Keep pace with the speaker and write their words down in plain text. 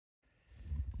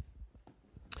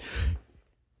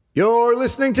You're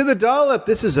listening to The Dollop.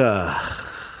 This is a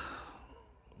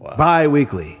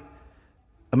bi-weekly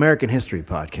American history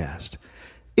podcast.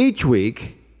 Each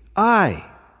week, I,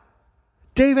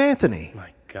 Dave Anthony, My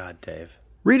God, Dave.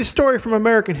 read a story from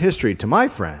American history to my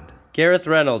friend, Gareth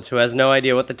Reynolds, who has no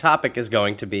idea what the topic is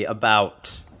going to be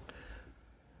about.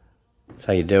 That's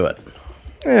how you do it.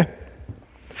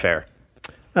 Fair.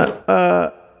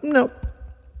 Nope.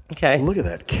 Okay. Look at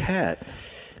that cat.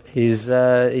 He's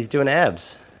doing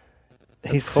abs.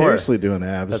 He's core. seriously doing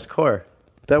abs. That's core.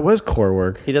 That was core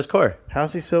work. He does core.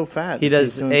 How's he so fat? He if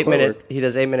does he's doing 8 core minute. work? He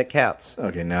does 8 minute counts.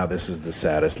 Okay, now this is the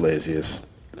saddest, laziest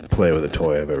play with a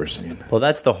toy I've ever seen. Well,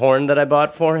 that's the horn that I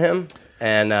bought for him,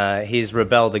 and he's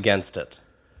rebelled against it.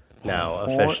 Now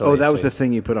officially. Oh, that so was the he's-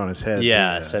 thing you put on his head.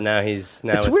 Yeah. So now he's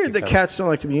now. It's weird that become- cats don't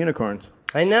like to be unicorns.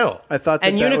 I know. I thought that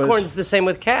and that was- unicorns the same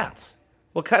with cats.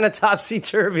 What kind of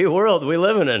topsy-turvy world we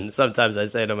living in? Sometimes I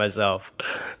say to myself,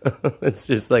 it's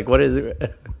just like, what is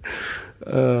it?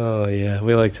 Oh, yeah.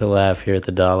 We like to laugh here at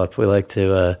the Dollop. We like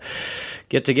to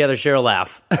get together, share a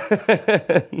laugh.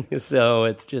 So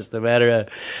it's just a matter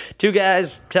of two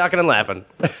guys talking and laughing.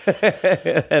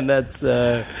 And that's, we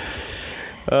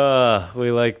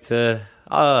like to,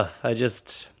 I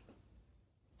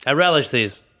relish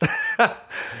these. All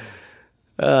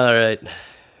right.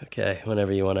 Okay,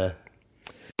 whenever you want to.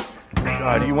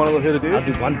 God, you want to hit a dude? I'll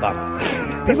do one bottle.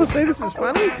 People say this is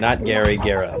funny. Not Gary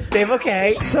Gareth. Dave,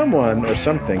 okay. Someone or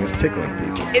something is tickling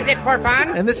people. Is it for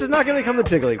fun? And this is not going to become the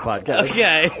Tickling Podcast.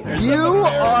 Okay. You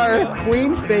are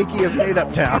Queen Fakey of Made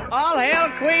Up Town. All hail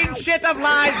Queen Shit of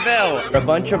Liesville! A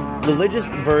bunch of religious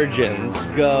virgins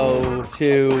go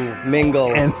to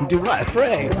mingle And do what?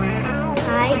 pray.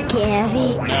 Hi,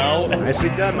 Gary. No. Nicely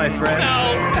done, my friend.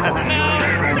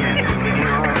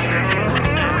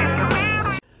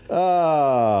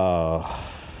 Oh.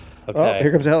 Okay. Oh, here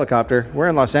comes a helicopter. We're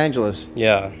in Los Angeles.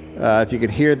 Yeah. If you can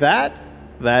hear that,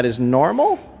 that is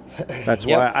normal. That's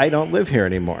Yep. why I don't live here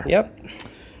anymore. Yep.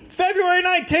 February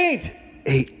 19th,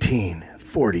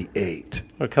 1848.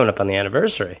 We're coming up on the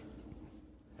anniversary.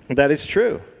 That is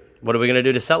true. What are we going to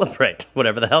do to celebrate?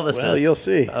 Whatever the hell this Well, is. you'll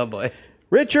see. Oh, boy.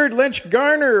 Richard Lynch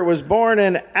Garner was born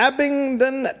in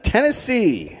Abingdon,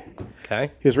 Tennessee. Okay.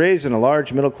 He was raised in a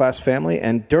large middle-class family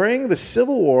and during the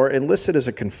Civil War enlisted as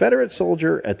a Confederate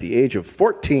soldier at the age of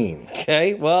 14.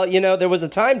 Okay. Well, there was a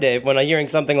time, Dave, when hearing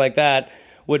something like that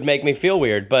would make me feel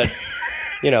weird. But,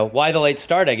 why the late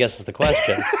start, I guess, is the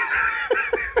question.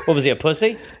 What, was he a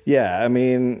pussy? Yeah, I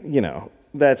mean,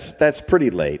 that's pretty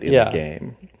late in the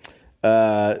game.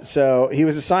 So he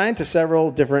was assigned to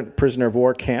several different prisoner of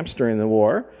war camps during the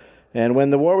war. And when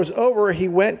the war was over, he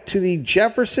went to the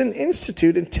Jefferson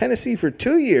Institute in Tennessee for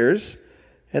 2 years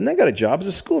and then got a job as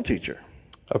a school teacher.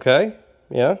 Okay.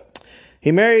 Yeah.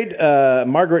 He married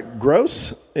Margaret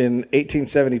Gross in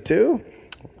 1872.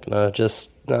 Just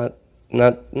not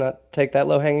take that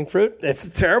low-hanging fruit. It's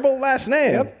a terrible last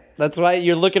name. Yep. That's why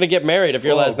you're looking to get married if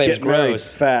your last name's Get married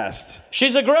Gross. fast.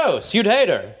 She's a Gross. You'd hate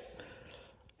her.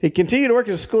 He continued to work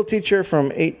as a school teacher from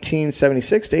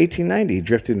 1876 to 1890. He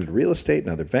drifted into real estate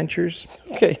and other ventures.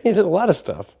 Okay, he did a lot of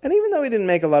stuff. And even though he didn't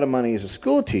make a lot of money as a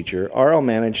school teacher, R.L.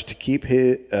 managed to keep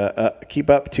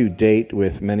up to date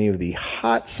with many of the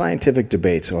hot scientific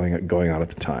debates going on at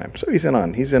the time. So he's in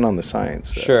on the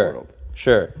science world.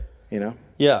 Sure.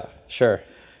 Yeah, sure.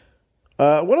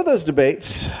 One of those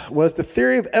debates was the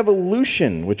theory of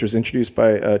evolution, which was introduced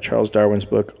by Charles Darwin's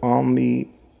book On the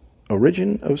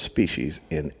Origin of Species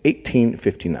in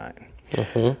 1859.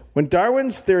 When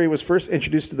Darwin's theory was first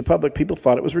introduced to the public, people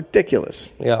thought it was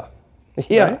ridiculous. Yeah.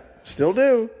 Right? Still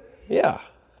do. Yeah.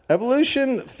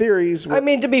 Evolution theories were... I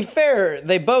mean, to be fair,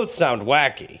 they both sound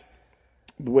wacky.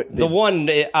 The one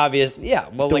obvious,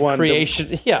 creation.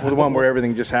 The one where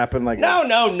everything just happened like...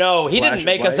 No. He Flash didn't of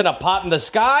make us light? in a pot in the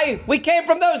sky. We came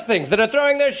from those things that are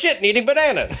throwing their shit and eating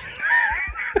bananas.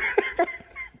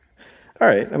 All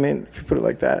right. I mean, if you put it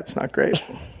like that, it's not great.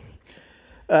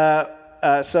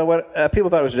 So what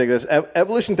people thought was ridiculous.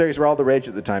 Evolution theories were all the rage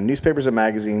at the time. Newspapers and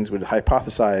magazines would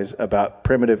hypothesize about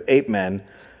primitive ape men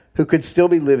who could still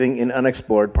be living in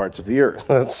unexplored parts of the earth.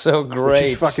 That's so great.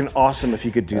 Which is fucking awesome if you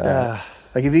could do that.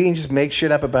 Like if you can just make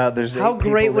shit up about there's How ape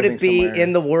people great would living it be somewhere.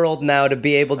 in the world now to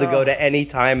be able to go to any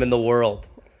time in the world?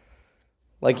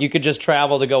 Like you could just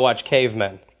travel to go watch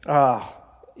cavemen.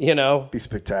 Be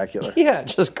spectacular. Yeah,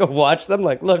 just go watch them.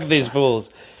 Like, look at these fools.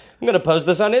 I'm going to post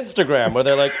this on Instagram where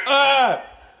they're like, ah!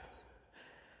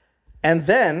 And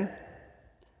then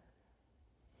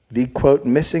the, quote,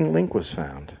 missing link was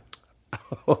found.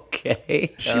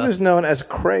 Okay. She was known as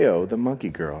Creo, the monkey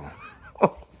girl.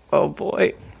 Oh,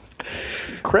 boy.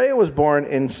 Creo was born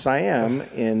in Siam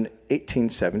in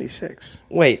 1876.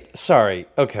 Wait, sorry.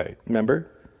 Okay. Remember?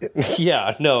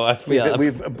 Yeah, no.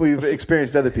 We've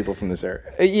experienced other people from this era.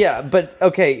 Yeah, but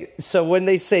okay. So when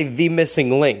they say the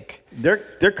missing link, They're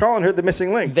calling her the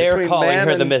missing link. they're calling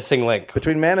her the missing link.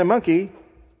 Between man and monkey.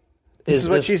 This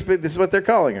is what they're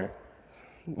calling her.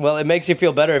 Well, it makes you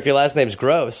feel better if your last name's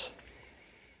Gross.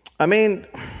 I mean,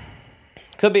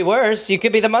 could be worse. You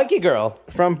could be the monkey girl.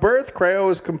 From birth, Creo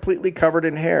was completely covered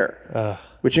in hair,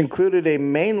 which included a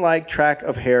mane-like track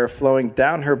of hair flowing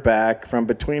down her back from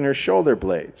between her shoulder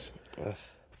blades.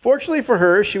 Fortunately for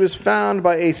her, she was found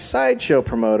by a sideshow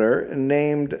promoter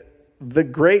named the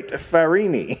Great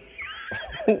Farini.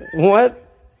 What?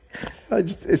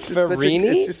 It's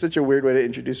just such a weird way to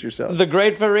introduce yourself. The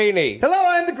Great Farini. Hello,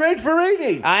 I'm the Great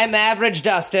Farini. I'm Average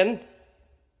Dustin.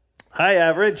 Hi,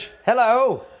 Average.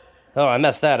 Hello. Oh, I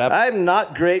messed that up. I'm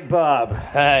not Great Bob.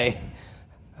 Hey.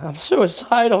 I'm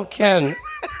suicidal, Ken.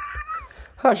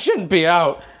 I shouldn't be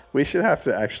out. We should have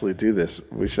to actually do this.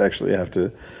 We should actually have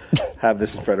to have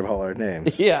this in front of all our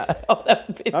names. Yeah. Oh, that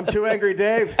would be I'm too angry,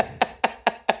 Dave.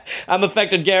 I'm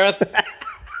affected, Gareth.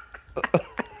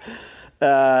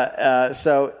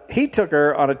 So he took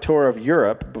her on a tour of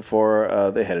Europe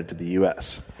before they headed to the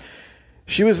U.S.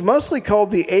 She was mostly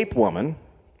called the Ape Woman,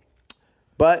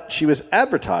 but she was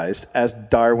advertised as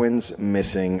Darwin's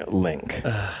missing link.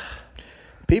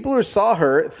 People who saw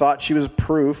her thought she was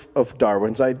proof of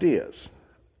Darwin's ideas.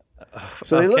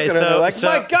 So they look at her and they're like,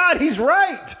 my God, he's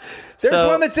right. There's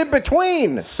one that's in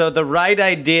between. So the right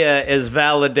idea is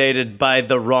validated by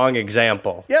the wrong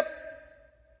example. Yep.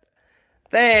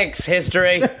 Thanks,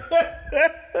 history.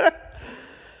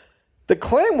 The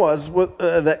claim was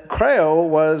that Creo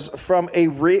was from a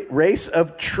race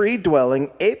of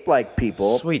tree-dwelling, ape-like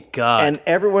people. Sweet God. And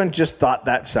everyone just thought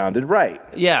that sounded right.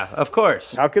 Yeah, of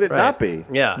course. How could it not be?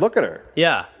 Yeah. Look at her.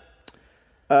 Yeah.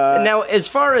 Now, as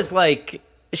far as, like,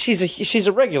 she's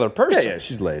a regular person. Yeah,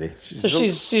 she's a lady.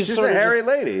 She's sort a of hairy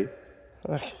lady.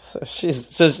 So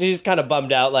she's kind of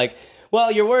bummed out, like,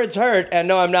 well, your words hurt, and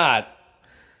no, I'm not.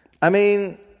 I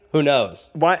mean, who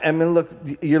knows? Why? I mean, look,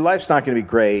 your life's not going to be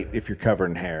great if you're covered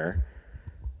in hair.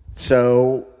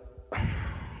 So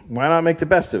why not make the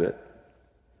best of it?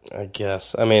 I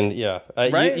guess. I mean, yeah.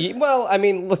 Right? Well, I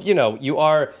mean, look,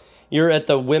 you're at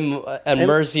the whim and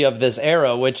mercy of this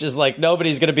era, which is like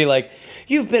nobody's going to be like,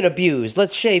 you've been abused.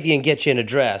 Let's shave you and get you in a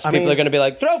dress. People are going to be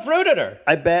like, throw fruit at her.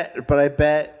 I bet.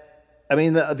 I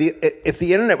mean, if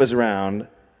the internet was around.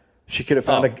 She could have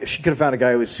found a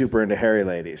guy who was super into hairy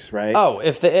ladies, right?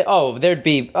 There'd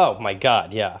be. Oh my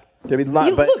God, yeah. There'd be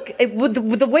look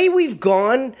with the way we've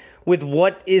gone with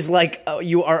what is like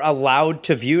you are allowed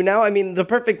to view now. I mean, the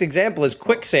perfect example is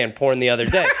quicksand porn the other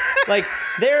day. Like,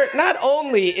 not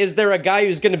only is there a guy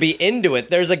who's going to be into it,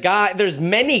 there's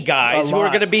many guys who are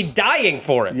going to be dying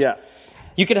for it. Yeah,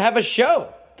 you could have a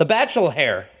show, The Bachelor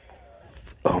Hair.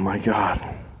 Oh my God,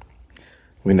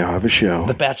 we now have a show,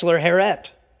 The Bachelor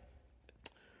Hairette.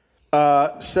 In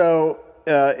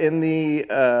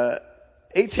the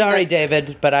 18... Sorry,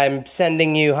 David, but I'm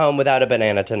sending you home without a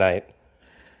banana tonight.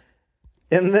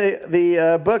 In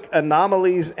the book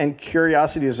Anomalies and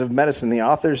Curiosities of Medicine, the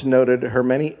authors noted her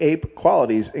many ape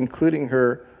qualities, including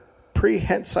her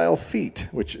prehensile feet,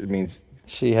 which means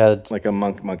she had like a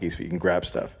monkey's feet. You can grab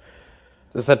stuff.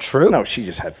 Is that true? No, she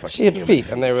just had fucking. She had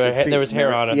feet, and there was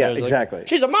hair on it. Yeah, exactly. Like,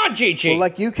 she's a Monchichi. Well,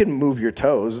 like you can move your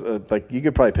toes. Like you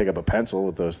could probably pick up a pencil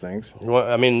with those things.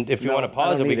 I mean, if you want to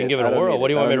pause it, we can give it a whirl. What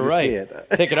do you want me to write?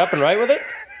 Pick it up and write with it?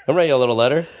 I'll write you a little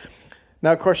letter.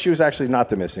 Now, of course, she was actually not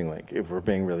the missing link, if we're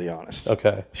being really honest.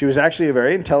 Okay. She was actually a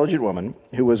very intelligent woman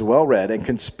who was well-read and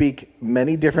could speak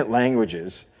many different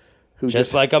languages.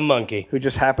 Just like a monkey. Who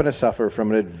just happened to suffer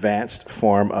from an advanced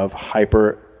form of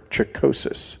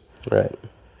hypertrichosis. Right.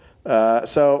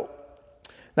 So,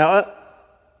 now,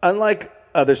 unlike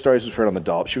other stories we've heard on the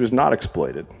dollop, she was not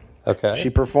exploited. Okay. She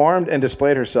performed and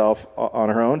displayed herself on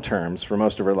her own terms for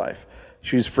most of her life.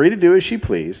 She was free to do as she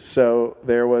pleased, so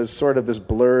there was sort of this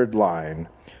blurred line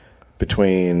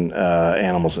between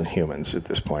animals and humans at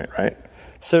this point, right?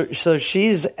 So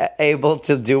she's able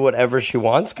to do whatever she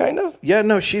wants, kind of? Yeah,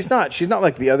 no, she's not. She's not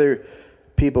like the other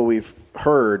people we've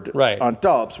heard on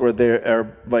dollops where they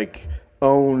are like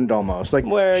owned almost. Like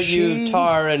where you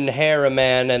tar and hair a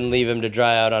man and leave him to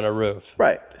dry out on a roof.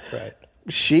 Right.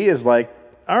 She is like,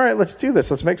 all right, let's do this.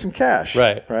 Let's make some cash.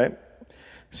 Right.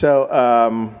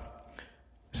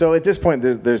 So at this point,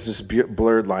 there's this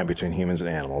blurred line between humans and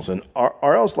animals. And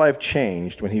R.L.'s life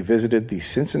changed when he visited the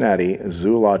Cincinnati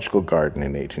Zoological Garden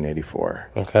in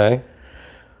 1884. Okay.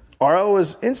 R.L.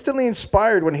 was instantly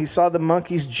inspired when he saw the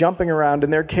monkeys jumping around in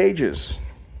their cages.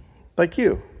 Like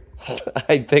you.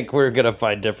 I think we're going to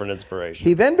find different inspiration.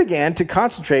 He then began to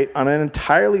concentrate on an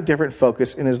entirely different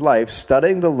focus in his life,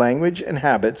 studying the language and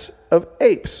habits of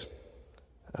apes.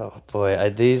 Oh, boy.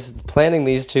 Planting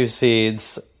these two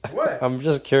seeds, What? I'm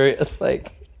just curious.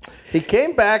 He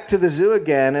came back to the zoo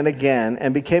again and again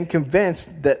and became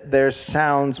convinced that their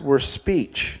sounds were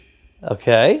speech.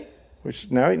 Okay. Which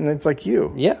now it's like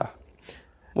you. Yeah.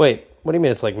 Wait, what do you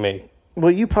mean it's like me?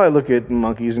 Well, you probably look at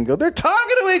monkeys and go, they're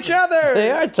talking to each other.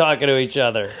 They are talking to each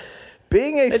other.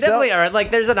 Being a They definitely are.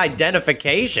 There's an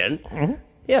identification. Mm-hmm.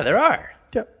 Yeah, there are.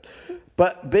 Yep.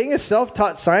 But being a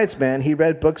self-taught science man, he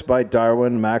read books by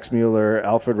Darwin, Max Muller,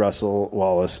 Alfred Russel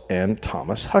Wallace, and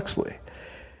Thomas Huxley.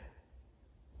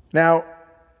 Now,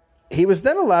 he was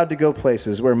then allowed to go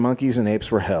places where monkeys and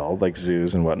apes were held, like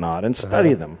zoos and whatnot, and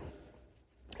study them.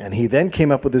 And he then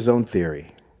came up with his own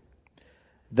theory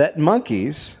that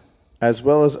monkeys, as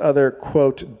well as other,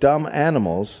 quote, dumb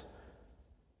animals,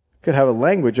 could have a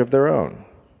language of their own.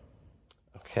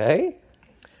 Okay.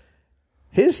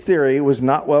 His theory was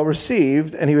not well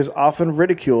received, and he was often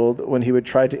ridiculed when he would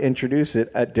try to introduce it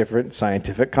at different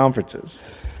scientific conferences.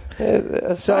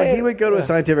 So he would go to a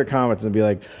scientific conference and be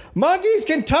like, monkeys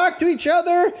can talk to each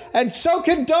other, and so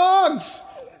can dogs.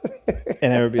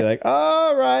 And I would be like,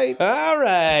 all right. All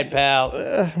right, pal.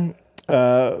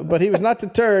 But he was not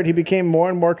deterred. He became more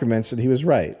and more convinced that he was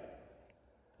right.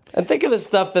 And think of the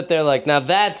stuff that they're like, now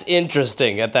that's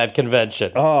interesting at that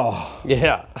convention. Oh.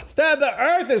 Yeah. The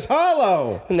earth is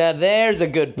hollow. Now there's a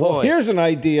good point. Well, here's an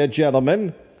idea,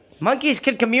 gentlemen. Monkeys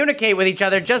can communicate with each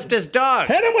other just as dogs.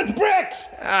 Hit him with bricks!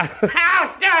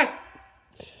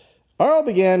 Arl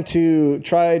began to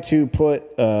try to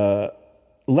put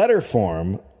letter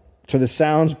form to the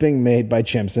sounds being made by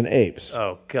chimps and apes.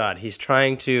 Oh, God. He's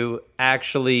trying to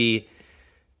actually,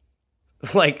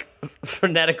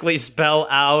 phonetically spell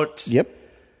out. Yep.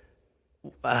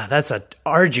 That's an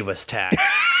arduous task.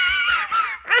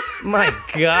 My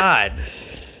God. Yeah.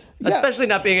 Especially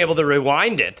not being able to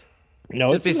rewind it.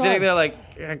 No, just be sitting there like,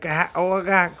 it's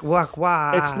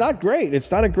not great. It's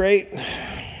not a great.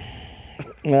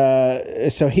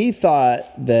 So he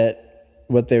thought that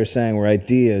what they were saying were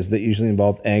ideas that usually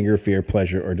involved anger, fear,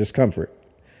 pleasure, or discomfort.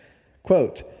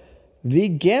 Quote, the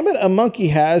gamut a monkey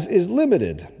has is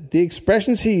limited. The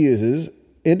expressions he uses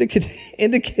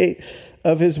indicate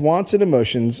of his wants and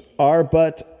emotions are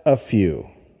but a few.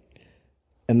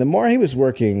 And the more he was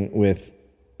working with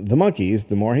the monkeys,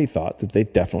 the more he thought that they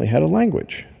definitely had a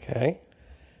language. Okay.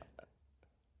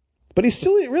 But he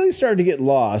still really started to get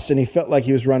lost, and he felt like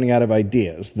he was running out of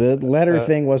ideas. The letter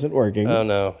thing wasn't working. Oh,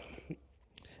 no.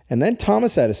 And then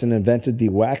Thomas Edison invented the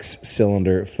wax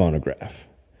cylinder phonograph.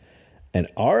 And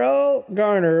R.L.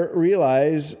 Garner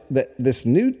realized that this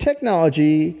new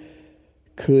technology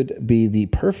could be the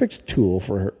perfect tool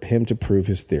for him to prove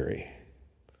his theory.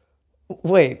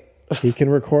 Wait. He can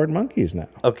record monkeys now.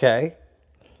 Okay.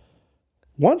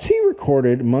 Once he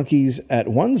recorded monkeys at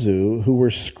one zoo who were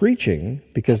screeching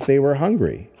because they were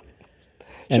hungry.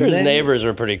 Sure, his neighbors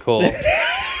were pretty cool.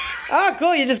 Oh,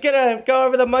 cool. You just gonna go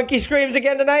over the monkey screams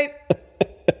again tonight?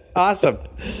 Awesome.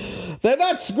 They're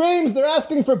not screams. They're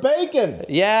asking for bacon.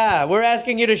 Yeah, we're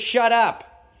asking you to shut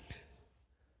up.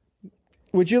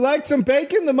 Would you like some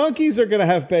bacon? The monkeys are going to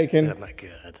have bacon. Oh, my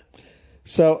God.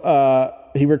 So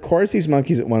he records these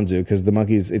monkeys at one zoo because the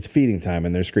monkeys, it's feeding time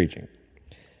and they're screeching.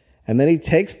 And then he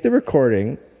takes the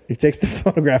recording, he takes the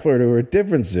phonograph over to a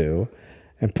different zoo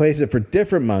and plays it for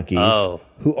different monkeys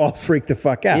who all freak the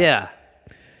fuck out. Yeah.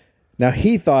 Now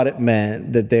he thought it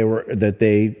meant that they were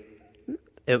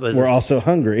also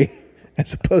hungry,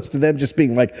 as opposed to them just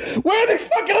being like, where are these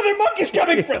fucking other monkeys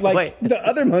coming from? Like the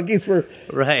other monkeys were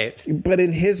right. But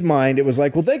in his mind, it was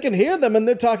like, well, they can hear them and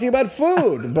they're talking about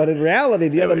food. But in reality,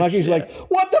 the other monkeys are like,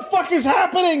 what the fuck is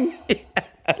happening?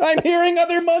 I'm hearing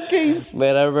other monkeys.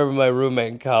 Man, I remember my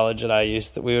roommate in college and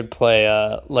we would play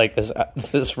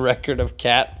this record of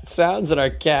cat sounds, and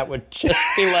our cat would just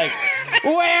be like,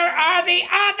 where are the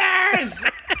others?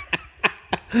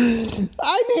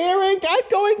 I'm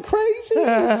going crazy.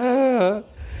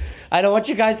 I don't want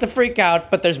you guys to freak out,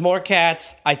 but there's more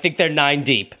cats. I think they're 9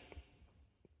 deep.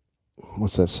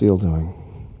 What's that seal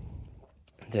doing?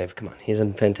 Dave, come on. He's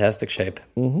in fantastic shape.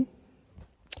 Mm-hmm.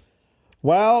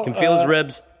 Well, can feel his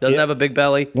ribs. Doesn't have a big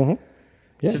belly. Mm-hmm.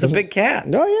 He's just a big cat.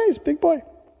 No, yeah, he's a big boy.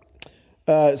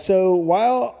 So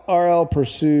while R.L.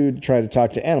 pursued trying to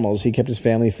talk to animals, he kept his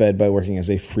family fed by working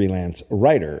as a freelance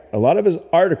writer. A lot of his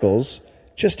articles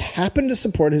just happened to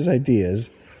support his ideas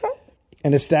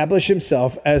and establish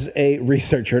himself as a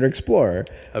researcher and explorer.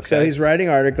 Okay. So he's writing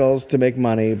articles to make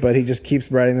money, but he just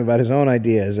keeps writing about his own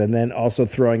ideas and then also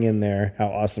throwing in there how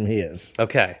awesome he is.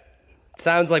 Okay.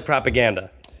 Sounds like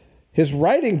propaganda. His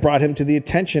writing brought him to the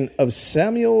attention of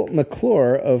Samuel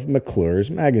McClure of McClure's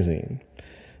Magazine.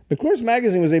 McClure's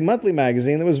Magazine was a monthly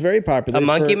magazine that was very popular. A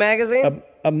monkey magazine?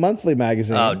 A monthly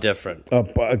magazine. Oh, different. Oh,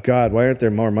 God, why aren't there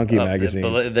more monkey magazines?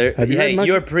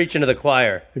 You're preaching to the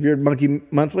choir. Have you heard Monkey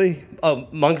Monthly? Oh,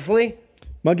 Monkfly?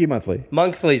 Monkey Monthly.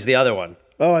 Monkfly's the other one.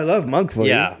 Oh, I love Monkfly.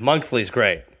 Yeah, Monkfly's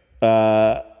great.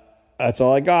 That's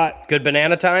all I got. Good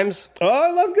Banana Times? Oh,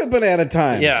 I love Good Banana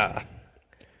Times. Yeah.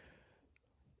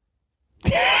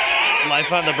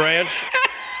 Life on the Branch?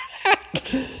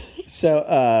 So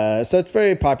it's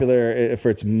very popular for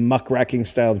its muckraking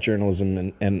style of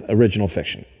journalism and original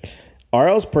fiction.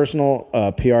 R.L.'s personal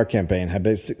PR campaign had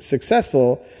been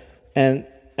successful, and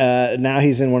now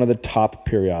he's in one of the top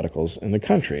periodicals in the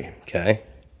country. Okay.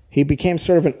 He became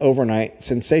sort of an overnight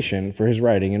sensation for his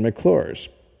writing in McClure's.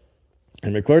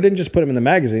 And McClure didn't just put him in the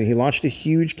magazine, he launched a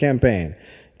huge campaign,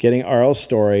 getting R.L.'s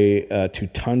story to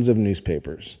tons of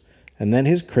newspapers. And then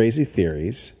his crazy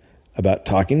theories about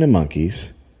talking to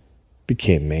monkeys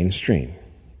became mainstream.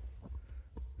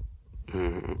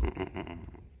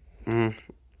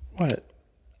 What?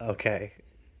 Okay.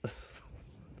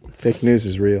 Fake news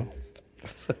is real.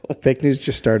 Fake news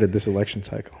just started this election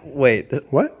cycle. Wait.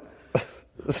 What?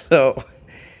 So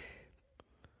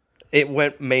it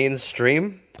went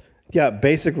mainstream? Yeah,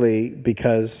 basically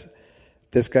because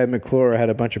this guy McClure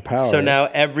had a bunch of power. So now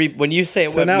when you say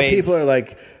it went mainstream. So now people are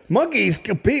like, monkeys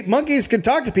can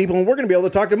talk to people, and we're going to be able to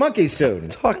talk to monkeys soon.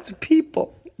 Talk to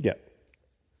people. Yeah.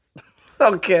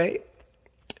 Okay.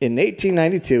 In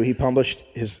 1892,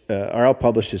 R.L.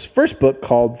 published his first book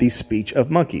called The Speech of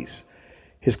Monkeys.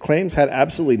 His claims had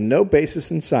absolutely no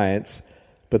basis in science,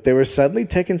 but they were suddenly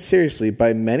taken seriously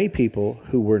by many people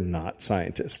who were not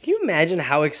scientists. Can you imagine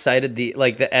how excited the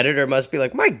editor must be?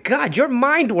 Like, my God, your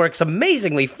mind works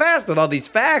amazingly fast with all these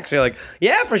facts. You're like,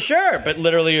 yeah, for sure. But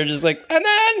literally, you're just like, and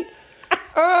then,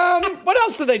 what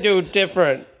else do they do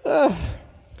different?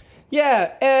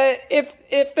 Yeah,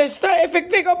 if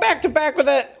they go back to back with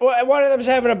that, one of them's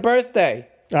having a birthday.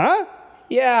 Huh?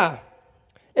 Yeah,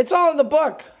 it's all in the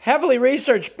book, heavily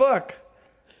researched book.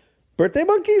 Birthday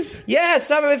monkeys? Yeah,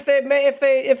 some if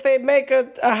they make a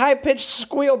high pitched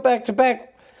squeal back to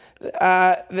back,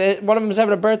 one of them's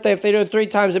having a birthday. If they do it 3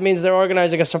 times, it means they're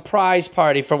organizing a surprise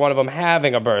party for one of them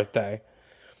having a birthday.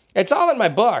 It's all in my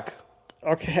book.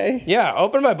 Okay. Yeah,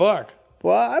 open my book.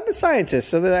 Well, I'm a scientist,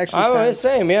 so that actually sounds... the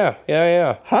same,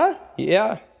 yeah. Huh?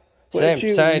 Yeah.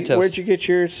 Scientist. Where'd you get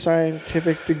your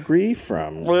scientific degree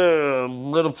from?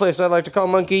 Little place I like to call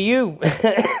Monkey U.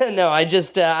 No, I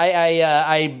just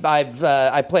I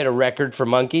played a record for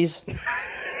monkeys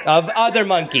of other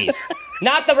monkeys,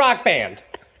 not the rock band.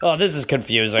 Oh, this is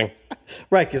confusing.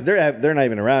 Right, because they're not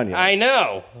even around yet. I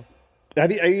know. Are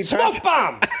you Smoke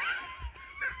bomb?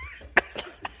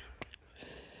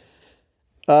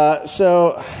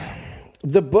 So,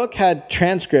 the book had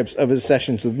transcripts of his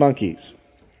sessions with monkeys.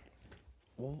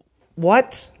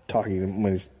 What? Talking to him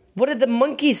when he's... What did the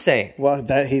monkeys say? Well,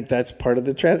 that's part of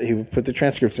he would put the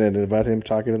transcripts in about him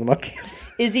talking to the monkeys.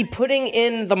 Is he putting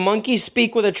in the monkeys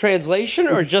speak with a translation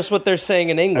or just what they're saying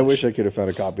in English? I wish I could have found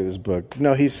a copy of this book.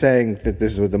 No, he's saying that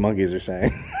this is what the monkeys are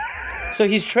saying. So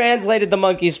he's translated the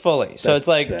monkeys fully. So it's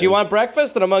like, do you want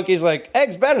breakfast? And a monkey's like,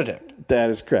 Eggs Benedict. That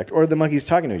is correct. Or the monkeys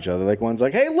talking to each other. Like one's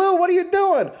like, hey, Lou, what are you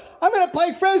doing? I'm going to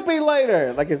play Frisbee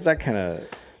later. Like it's that kind of...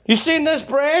 You seen this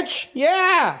branch?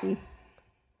 Yeah.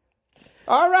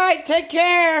 All right, take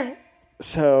care.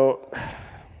 So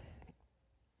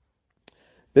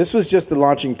this was just the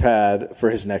launching pad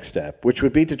for his next step, which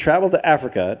would be to travel to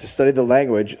Africa to study the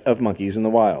language of monkeys in the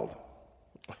wild.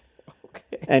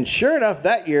 Okay. And sure enough,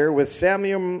 that year, with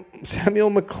Samuel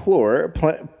McClure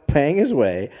paying his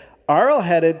way, R.L.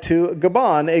 headed to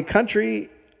Gabon, a country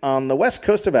on the west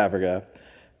coast of Africa.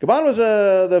 Gabon was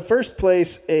the first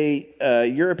place a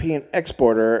European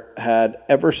exporter had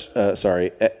ever...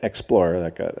 explorer.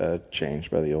 That got changed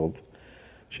by the old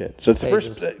shit. So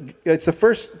it's the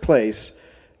first place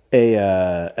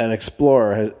an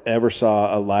explorer ever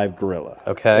saw a live gorilla.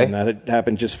 Okay. And that had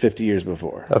happened just 50 years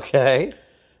before. Okay.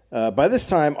 By this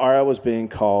time, R.L. was being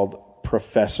called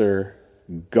Professor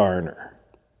Garner.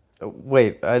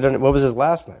 Wait, I don't. What was his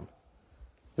last name?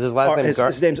 Is his last name Garner?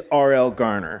 His name's R.L.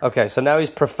 Garner. Okay, so now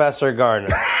he's Professor Garner.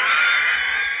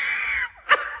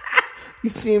 You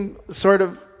seem sort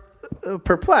of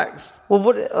perplexed. Well,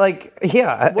 what? Like,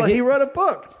 yeah. Well, he wrote a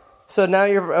book. So now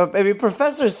you're. I mean,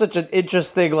 professor is such an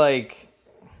interesting, like.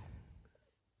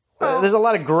 There's a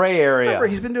lot of gray area. Remember,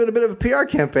 he's been doing a bit of a PR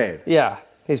campaign. Yeah,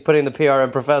 he's putting the PR in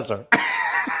professor.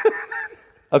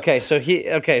 Okay, so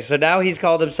now he's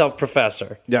called himself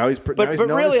Professor. Now he's But known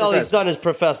really, as all he's Professor. done is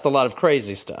professed a lot of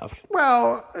crazy stuff.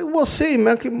 Well, we'll see.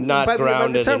 Monkey, Not by the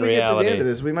grounded time in we get to reality. the end of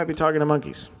this, we might be talking to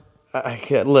monkeys.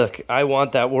 Look, I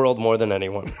want that world more than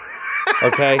anyone.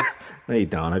 Okay? No, you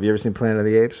don't. Have you ever seen Planet of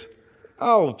the Apes?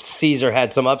 Oh, Caesar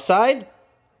had some upside.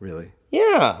 Really?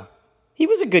 Yeah. He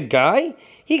was a good guy.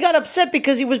 He got upset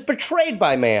because he was betrayed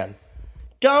by man.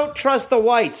 Don't trust the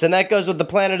whites, and that goes with the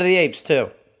Planet of the Apes,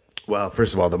 too. Well,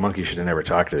 first of all, the monkeys should have never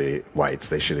talked to the whites.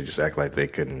 They should have just acted like they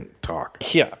couldn't talk.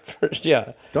 Yeah,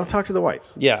 yeah, Don't talk to the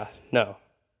whites. yeah, no.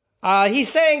 He's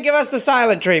saying give us the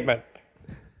silent treatment.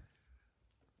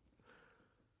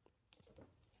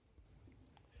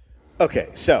 Okay,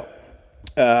 so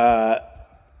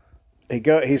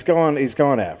he's going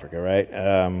to Africa,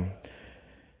 right?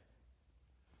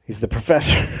 He's the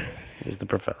professor. He's the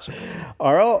professor.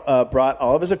 Arl brought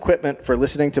all of his equipment for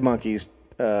listening to monkeys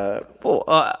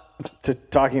Well, to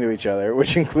talking to each other,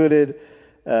 which included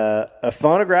a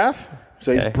phonograph.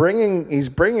 So Okay. he's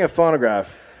bringing a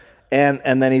phonograph,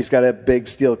 and then he's got a big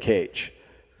steel cage.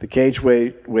 The cage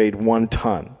weighed 1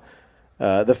 ton.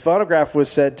 The phonograph was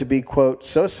said to be, quote,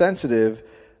 so sensitive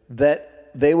that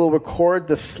they will record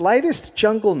the slightest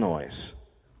jungle noise.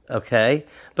 okay.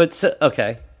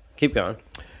 Okay. Keep going.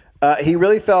 He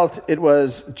really felt it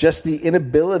was just the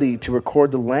inability to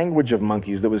record the language of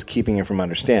monkeys that was keeping him from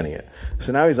understanding it.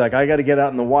 So now he's like, I got to get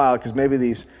out in the wild because maybe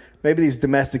these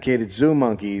domesticated zoo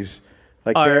monkeys,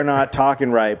 they're not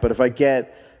talking right. But if I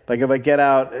get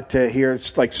out to hear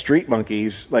like street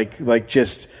monkeys, So monkeys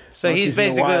he's in the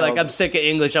basically wild, like, I'm sick of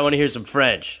English. I want to hear some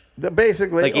French.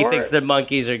 basically, Like he thinks that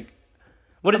monkeys are.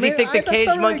 What does he think the that's not caged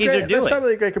really monkeys great- are doing? That's not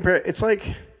really a great comparison. It's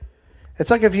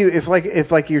like if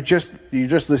you're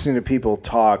just listening to people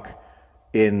talk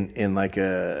in like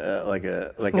an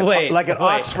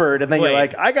Oxford, and then you're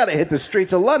like, I got to hit the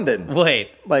streets of London.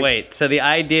 Wait. So the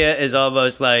idea is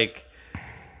almost like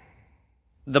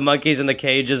the monkeys in the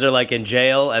cages are like in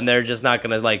jail, and they're just not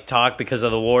going to like talk because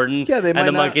of the warden. Yeah, they might and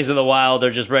the not- monkeys in the wild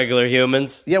are just regular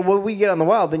humans. Yeah, well, we get on the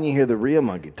wild, then you hear the real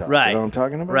monkey talk. Right. You know what I'm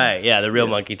talking about? Right. Yeah, the real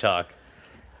monkey talk.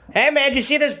 Hey, man, did you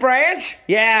see this branch?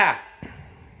 Yeah.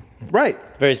 Right.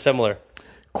 Very similar.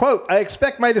 Quote, I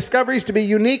expect my discoveries to be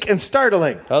unique and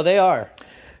startling. Oh, they are.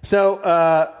 So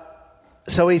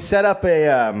he set up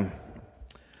a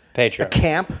Patreon.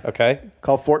 camp Okay.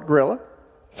 called Fort Gorilla.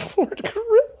 Fort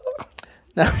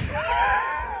Gorilla.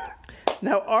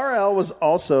 Now, RL was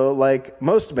also, like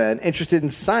most men, interested in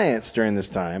science during this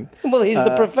time. Well, he's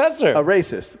the professor. A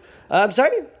racist. I'm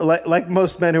sorry? Like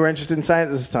most men who are interested in science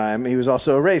at this time, he was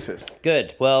also a racist.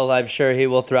 Good. Well, I'm sure he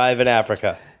will thrive in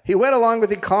Africa. He went along with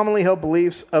the commonly held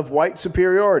beliefs of white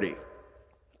superiority.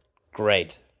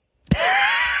 Great.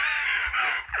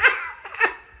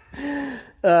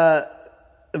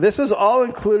 This was all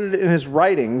included in his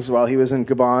writings while he was in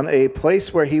Gabon, a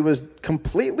place where he was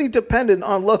completely dependent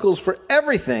on locals for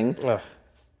everything,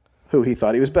 who he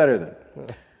thought he was better than.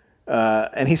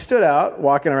 And he stood out,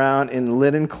 walking around in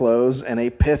linen clothes and a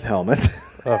pith helmet,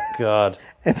 Oh, God.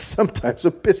 and sometimes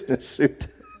a business suit.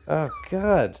 Oh,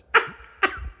 God.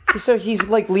 So he's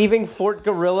like leaving Fort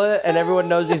Gorilla, and everyone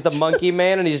knows he's the monkey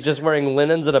man, and he's just wearing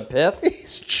linens and a pith?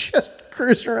 He's just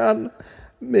cruising around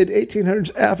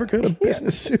mid-1800s Africa in a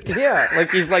business suit. Yeah, like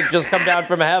he's like just come down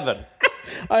from heaven.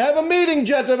 I have a meeting,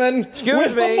 gentlemen,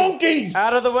 with the monkeys.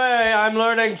 Out of the way, I'm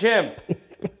learning chimp.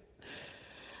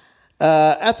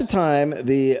 At the time,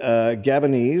 the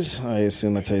Gabonese, I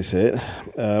assume that's how you say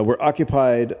it, were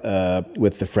occupied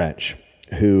with the French,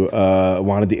 who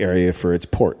wanted the area for its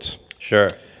ports. Sure.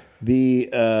 The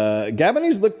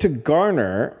Gabonese looked to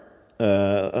Garner,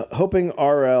 hoping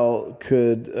RL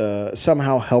could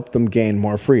somehow help them gain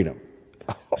more freedom.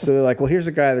 So they're like, well, here's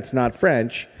a guy that's not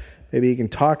French. Maybe he can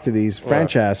talk to these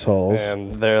French assholes.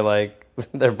 And they're like,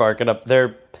 they're barking up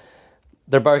the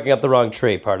wrong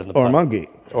tree, pardon the pun. Or monkey.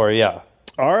 Or, yeah.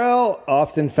 RL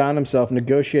often found himself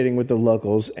negotiating with the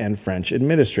locals and French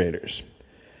administrators.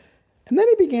 And then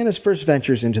he began his first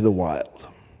ventures into the wild.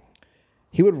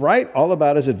 He would write all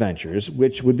about his adventures,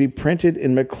 which would be printed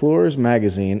in McClure's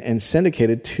magazine and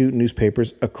syndicated to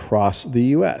newspapers across the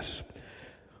U.S.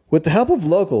 With the help of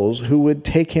locals who would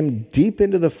take him deep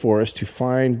into the forest to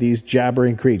find these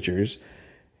jabbering creatures,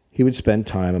 he would spend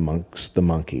time amongst the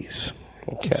monkeys.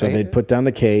 Okay. So they'd put down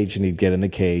the cage, and he'd get in the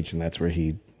cage, and that's where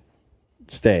he'd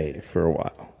stay for a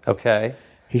while. Okay.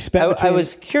 He spent. I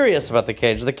was curious about the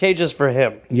cage. The cage is for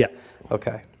him. Yeah,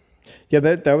 Okay. yeah.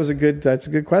 That's a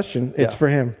good question. It's Yeah. for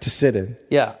him to sit in.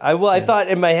 Yeah. I thought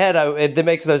in my head, it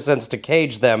makes no sense to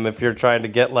cage them if you're trying to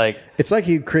get like. It's like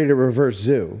he created a reverse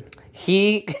zoo.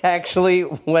 He actually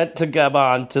went to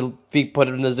Gabon to be put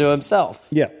in a zoo himself.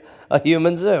 Yeah. A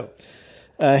human zoo.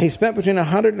 He spent between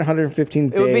 100 and 115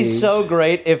 days. It would be so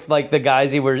great if, like, the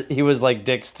guys he was like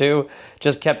dicks to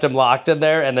just kept him locked in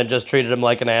there and then just treated him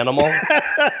like an animal.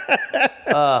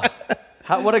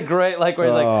 What a great, like, where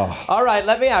he's like, all right,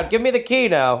 let me out. Give me the key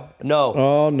now. No.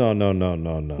 Oh, no.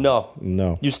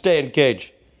 No. You stay in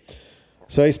cage.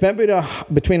 So he spent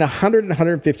between 100 and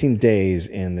 115 days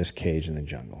in this cage in the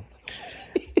jungle.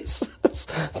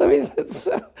 I mean, it's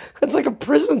like a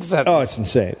prison sentence. Oh, it's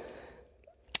insane.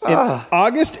 In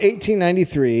August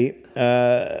 1893,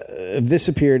 this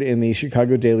appeared in the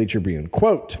Chicago Daily Tribune.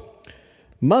 Quote,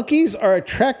 monkeys are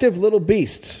attractive little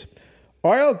beasts.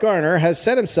 R.L. Garner has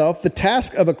set himself the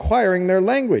task of acquiring their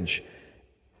language.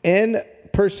 In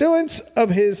pursuance of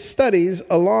his studies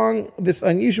along this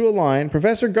unusual line,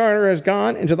 Professor Garner has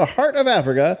gone into the heart of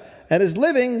Africa and is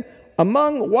living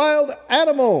among wild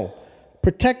animal,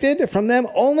 protected from them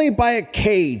only by a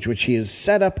cage which he has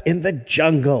set up in the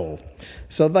jungle.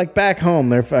 So, like, back home,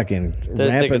 they're fucking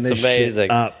ramping this shit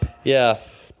up. Yeah.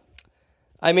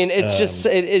 I mean, it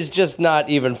is just not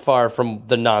even far from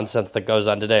the nonsense that goes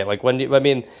on today. Like,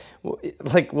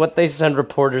 like, what they send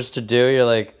reporters to do, you're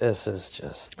like, this is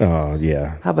just... Oh,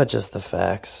 yeah. How about just the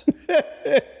facts?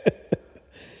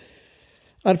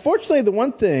 Unfortunately, the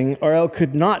one thing R.L.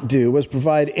 could not do was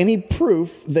provide any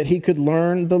proof that he could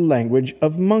learn the language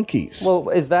of monkeys. Well,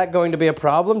 is that going to be a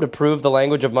problem, to prove the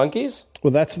language of monkeys?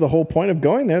 Well, that's the whole point of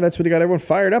going there. That's what he got everyone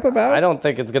fired up about. I don't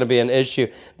think it's going to be an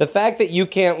issue. The fact that you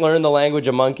can't learn the language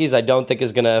of monkeys, I don't think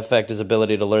is going to affect his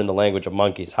ability to learn the language of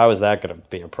monkeys. How is that going to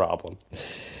be a problem?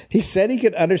 He said he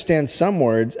could understand some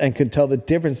words and could tell the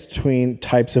difference between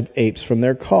types of apes from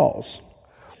their calls.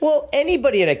 Well,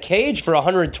 anybody in a cage for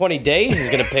 120 days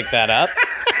is going to pick that up.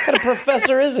 What kind of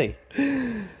professor is he?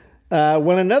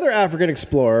 When another African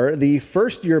explorer, the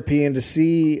first European to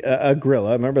see a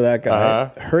gorilla, remember that guy,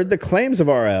 heard the claims of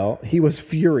R.L., he was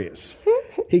furious.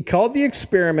 He called the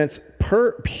experiments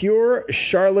pure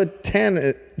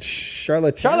charlatanism.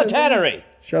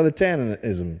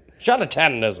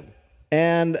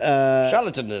 And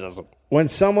charlatanism. When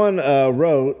someone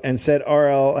wrote and said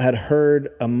R.L. had heard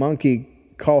a monkey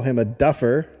call him a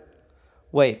duffer.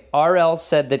 Wait, R.L.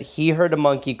 said that he heard a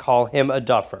monkey call him a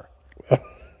duffer.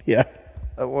 Yeah.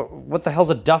 What the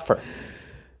hell's a duffer?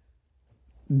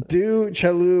 Du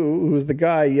Chaillu, who's the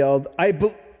guy, yelled, I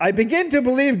begin to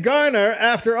believe Garner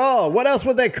after all. What else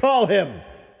would they call him?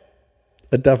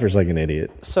 A duffer's like an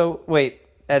idiot. So, wait,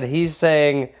 and he's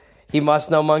saying he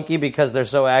must know monkey because they're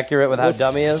so accurate with how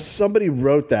dumb he is? Somebody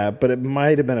wrote that, but it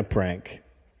might have been a prank.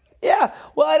 Yeah,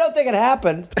 well, I don't think it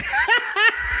happened.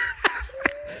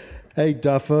 Hey,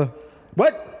 duffer.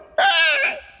 What?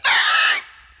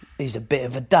 He's a bit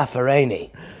of a duffer, ain't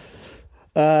he?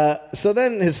 So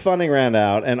then his funding ran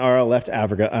out, and R.L. left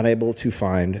Africa unable to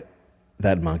find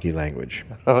that monkey language.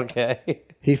 Okay.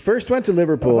 He first went to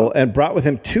Liverpool and brought with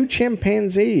him 2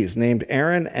 chimpanzees named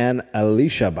Aaron and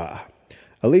Elishaba.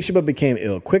 Elishaba became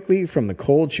ill quickly from the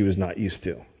cold she was not used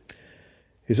to.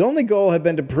 His only goal had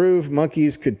been to prove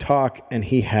monkeys could talk, and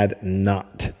he had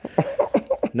not.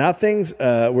 Now things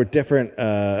were different.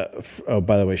 By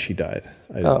the way, she died.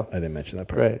 I didn't mention that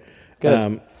part. Right.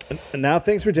 Good. Now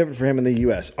things were different for him in the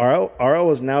U.S. R.L.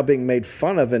 was now being made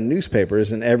fun of in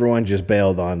newspapers, and everyone just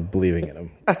bailed on believing in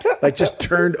him. Like, just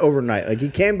turned overnight. Like, he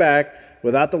came back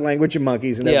without the language of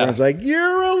monkeys, and everyone's like,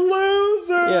 you're a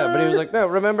loser! Yeah, but he was like, no,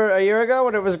 remember a year ago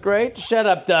when it was great? Shut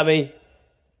up, dummy.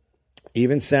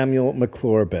 Even Samuel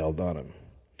McClure bailed on him.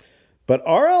 But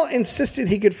R.L. insisted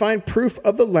he could find proof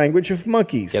of the language of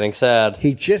monkeys. Getting sad.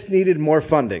 He just needed more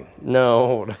funding.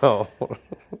 No.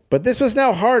 But this was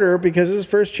now harder because his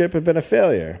first trip had been a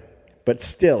failure. But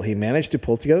still, he managed to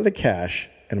pull together the cash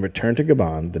and return to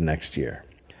Gabon the next year.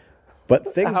 But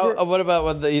things were... What about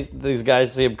when these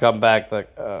guys see him come back? Like,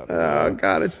 oh,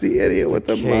 God, it's the idiot with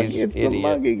the monkey. It's the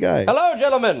monkey guy. Hello,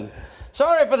 gentlemen.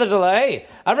 Sorry for the delay.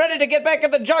 I'm ready to get back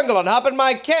in the jungle and hop in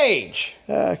my cage.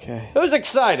 Okay. Who's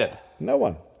excited? No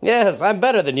one. Yes, I'm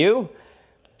better than you.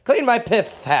 Clean my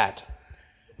pith hat.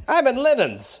 I'm in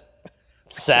linens.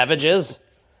 Savages.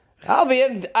 I'll be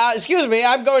in... excuse me,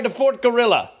 I'm going to Fort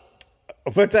Gorilla.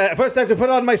 First I have to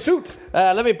put on my suit.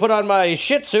 Let me put on my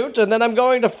shit suit, and then I'm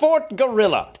going to Fort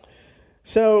Gorilla.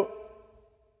 So,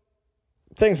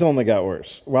 things only got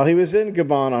worse. While he was in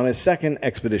Gabon on his second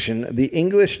expedition, the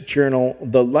English journal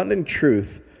The London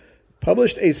Truth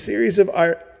published a series of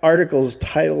articles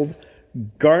titled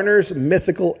Garner's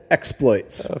Mythical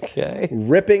Exploits. Okay.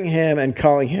 Ripping him and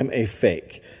calling him a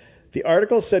fake. The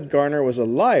article said Garner was a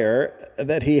liar,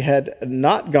 that he had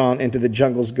not gone into the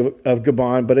jungles of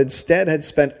Gabon, but instead had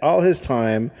spent all his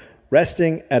time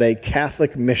resting at a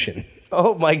Catholic mission.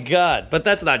 Oh my God! But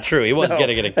that's not true. He was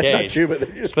getting in a cage. That's not true,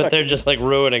 but they're just like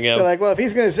ruining him. They're like, well, if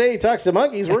he's going to say he talks to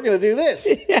monkeys, we're going to do this.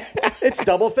 It's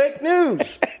double fake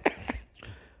news.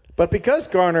 But because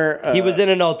Garner... he was in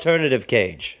an alternative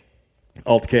cage.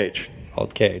 Alt cage.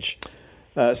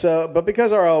 But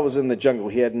because R.L. was in the jungle,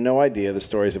 he had no idea the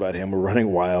stories about him were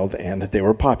running wild and that they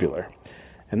were popular.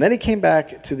 And then he came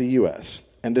back to the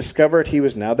U.S. and discovered he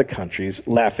was now the country's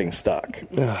laughingstock.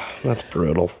 That's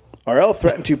brutal. R.L.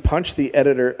 threatened to punch the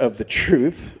editor of The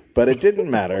Truth, but it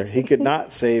didn't matter. He could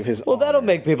not save his honor. That'll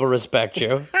make people respect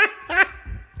you.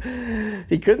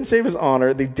 He couldn't save his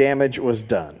honor. The damage was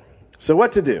done. So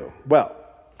what to do? Well,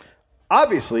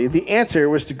 obviously, the answer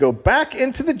was to go back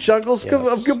into the jungles of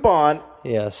Gabon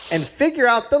and figure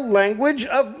out the language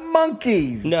of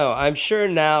monkeys. No, I'm sure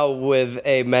now with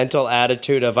a mental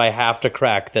attitude of I have to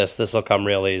crack this will come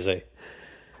real easy.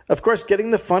 Of course,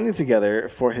 getting the funding together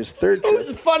for his third trip...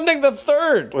 Who's funding the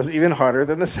third? ...was even harder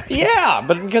than the second. Yeah,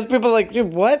 but because people are like,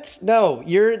 dude, what? No,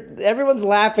 everyone's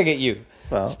laughing at you.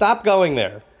 Well, stop going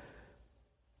there.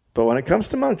 But when it comes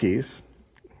to monkeys,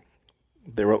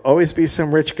 there will always be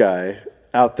some rich guy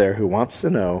out there who wants to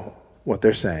know what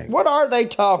they're saying. What are they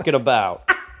talking about?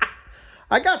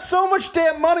 I got so much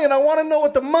damn money and I want to know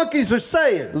what the monkeys are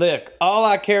saying. Look, all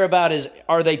I care about is,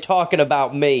 are they talking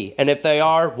about me? And if they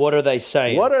are, what are they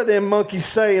saying? What are them monkeys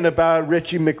saying about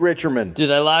Richie McRicherman? Do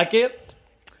they like it?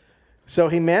 So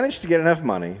he managed to get enough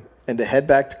money and to head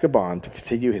back to Gabon to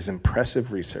continue his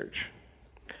impressive research.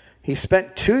 He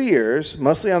spent 2 years,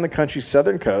 mostly on the country's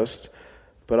southern coast,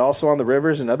 but also on the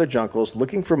rivers and other jungles,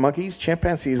 looking for monkeys,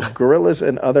 chimpanzees, gorillas,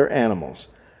 and other animals.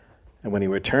 And when he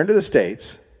returned to the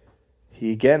States...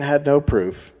 he again had no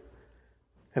proof,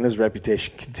 and his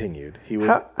reputation continued. He was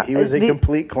a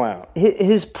complete clown.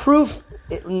 His proof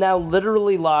now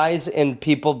literally lies in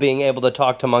people being able to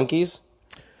talk to monkeys?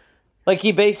 Like,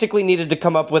 he basically needed to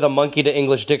come up with a monkey to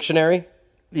English dictionary?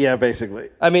 Yeah, basically.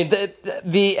 I mean,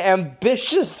 the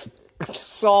ambitious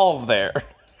solve there.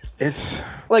 It's...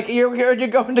 like, you're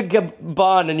going to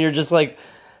Gabon, and you're just like,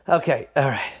 okay, all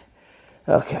right.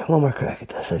 Okay, one more crack at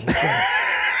this. I just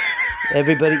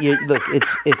everybody, look,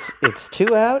 it's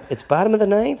 2 out. It's bottom of the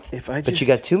ninth. But you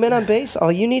got 2 men on base.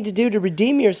 All you need to do to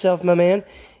redeem yourself, my man,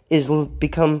 is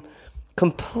become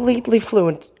completely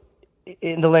fluent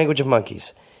in the language of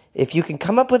monkeys. If you can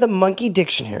come up with a monkey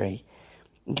dictionary,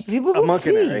 people will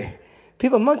see.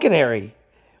 People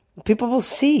will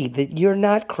see that you're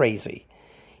not crazy.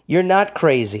 You're not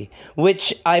crazy,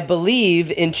 which I believe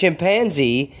in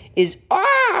chimpanzee is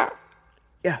ah.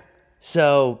 Yeah.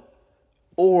 So,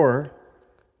 or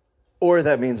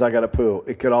that means I got to poo.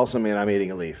 It could also mean I'm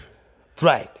eating a leaf.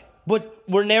 Right. But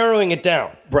we're narrowing it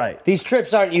down. Right. These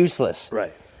trips aren't useless.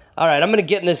 Right. All right, I'm going to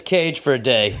get in this cage for a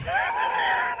day.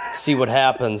 See what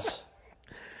happens.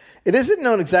 It isn't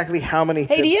known exactly how many...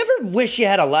 Hey, do you ever wish you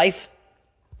had a life?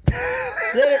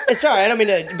 Sorry, I don't mean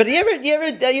to... But do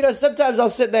you ever, sometimes I'll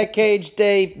sit in that cage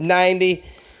day 90,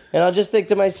 and I'll just think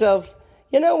to myself,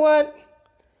 you know what?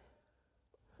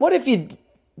 What if you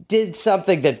did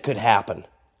something that could happen,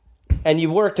 and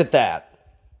you worked at that?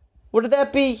 Would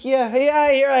that be? Yeah.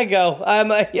 Here I go.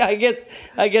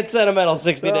 I get sentimental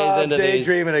 60 days into these.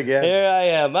 Daydreaming again. Here I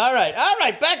am. All right.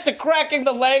 Back to cracking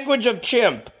the language of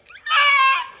chimp.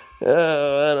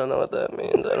 Oh, I don't know what that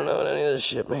means. I don't know what any of this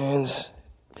shit means.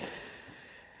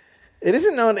 It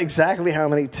isn't known exactly how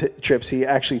many trips he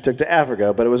actually took to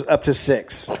Africa, but it was up to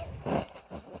 6.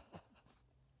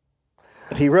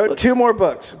 He wrote 2 more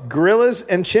books, Gorillas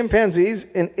and Chimpanzees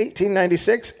in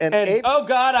 1896 and Apes... Oh,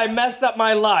 God, I messed up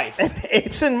my life. And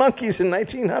Apes and Monkeys in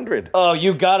 1900. Oh,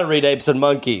 you got to read Apes and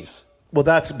Monkeys. Well,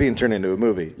 that's being turned into a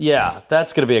movie. Yeah,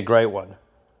 that's going to be a great one.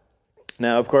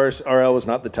 Now, of course, R.L. was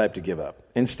not the type to give up.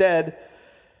 Instead,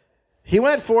 he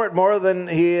went for it more than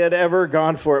he had ever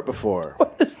gone for it before.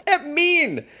 What does that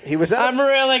mean? I'm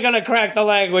really going to crack the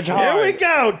language hard. Here we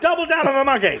go. Double down on the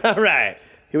monkey. All right.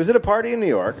 He was at a party in New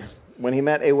York when he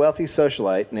met a wealthy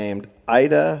socialite named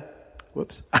Ida...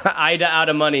 Whoops. Ida out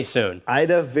of money soon.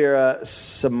 Ida Vera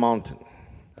Simonton.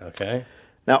 Okay.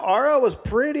 Now, R.L. was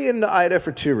pretty into Ida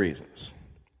for 2 reasons.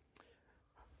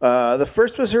 The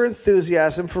first was her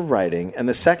enthusiasm for writing, and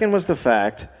the second was the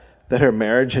fact that her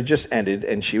marriage had just ended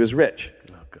and she was rich.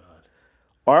 Oh, God.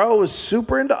 R.L. was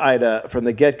super into Ida from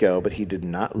the get-go, but he did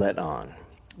not let on.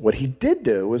 What he did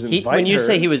do was invite her... When you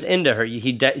say he was into her,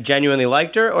 he genuinely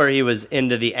liked her, or he was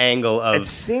into the angle of it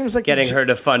seems like getting her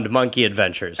to fund monkey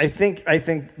adventures? I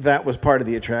think that was part of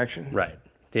the attraction. Right.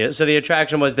 So the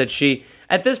attraction was that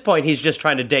at this point, he's just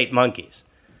trying to date monkeys.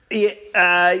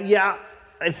 Yeah.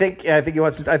 I think he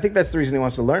wants. I think that's the reason he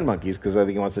wants to learn monkeys, because I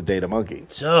think he wants to date a monkey.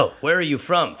 So, where are you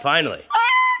from? Finally.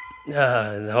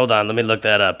 Hold on, let me look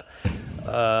that up.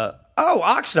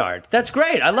 Oxnard. That's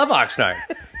great. I love Oxnard.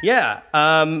 Yeah.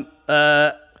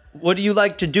 What do you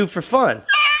like to do for fun?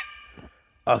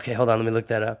 Okay, hold on, let me look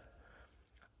that up.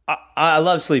 I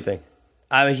love sleeping.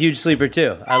 I'm a huge sleeper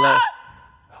too.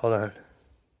 Hold on.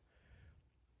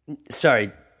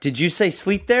 Sorry, did you say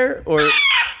sleep there or? Okay.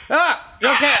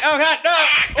 Oh God, no!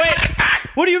 Wait.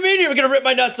 What do you mean you're gonna rip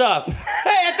my nuts off?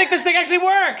 Hey, I think this thing actually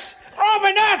works. Oh,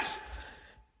 my nuts!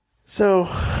 So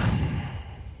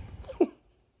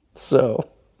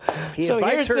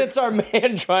here sits our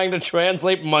man trying to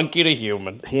translate monkey to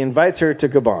human. He invites her to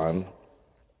Gabon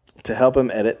to help him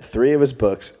edit 3 of his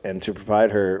books and to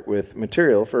provide her with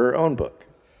material for her own book.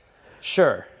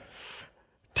 Sure.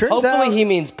 Hopefully he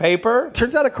means paper.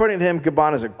 Turns out, according to him,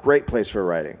 Gabon is a great place for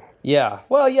writing. Yeah.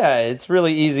 Well, yeah, it's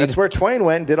really easy. That's where Twain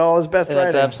went and did all his best writing.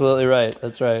 That's absolutely right.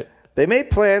 That's right. They made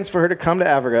plans for her to come to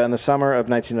Africa in the summer of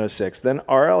 1906. Then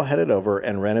R.L. headed over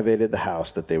and renovated the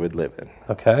house that they would live in.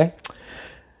 Okay.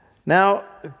 Now,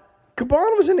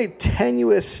 Gabon was in a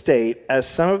tenuous state as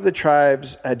some of the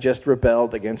tribes had just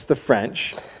rebelled against the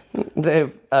French.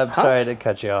 Dave, I'm sorry to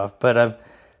cut you off, but I'm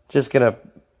just going to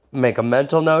make a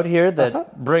mental note here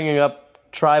that bringing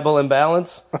up tribal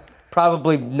imbalance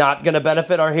probably not going to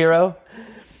benefit our hero.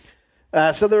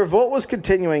 So the revolt was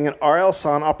continuing, and R.L.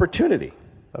 saw an opportunity.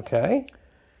 Okay.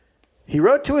 He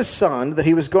wrote to his son that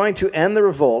he was going to end the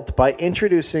revolt by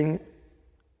introducing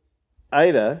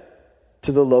Ida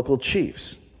to the local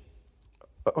chiefs.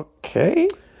 Okay.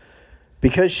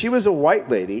 Because she was a white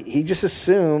lady, he just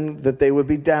assumed that they would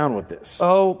be down with this.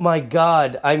 Oh, my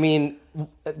God. I mean,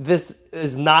 this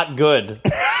is not good.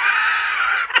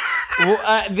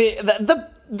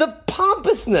 The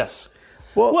pompousness.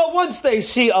 Well, once they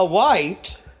see a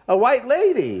white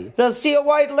lady, they'll see a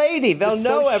white lady. They'll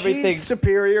know everything. She's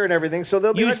superior and everything, so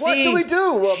they'll be like, what do we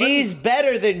do? Well, she's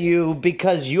better than you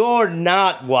because you're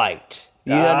not white.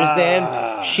 You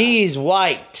understand? She's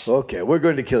white. Okay, we're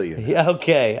going to kill you.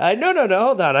 Okay. No,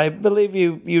 hold on. I believe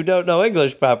you don't know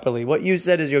English properly. What you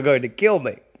said is you're going to kill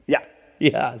me. Yeah.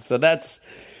 Yeah, so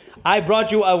I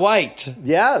brought you a white.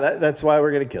 Yeah, that's why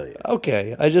we're going to kill you.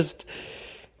 Okay,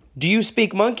 do you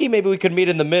speak monkey? Maybe we could meet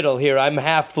in the middle here. I'm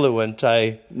half fluent.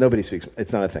 Nobody speaks.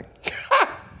 It's not a thing.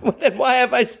 Well, then why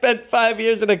have I spent 5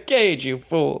 years in a cage, you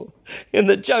fool? In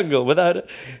the jungle without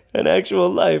an actual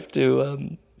life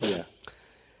to,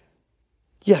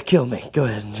 Yeah, kill me. Go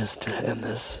ahead and just end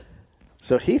this.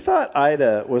 So he thought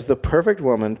Ida was the perfect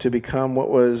woman to become what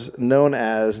was known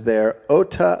as their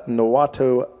Ota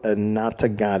Nawato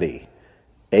Natagadi,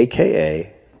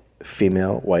 a.k.a.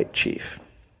 female white chief.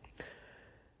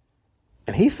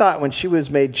 And he thought when she was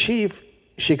made chief,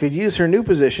 she could use her new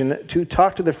position to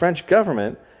talk to the French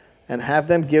government and have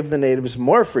them give the natives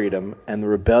more freedom, and the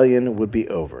rebellion would be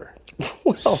over.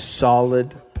 Well,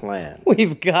 solid plan.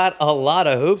 We've got a lot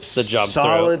of hoops to jump through.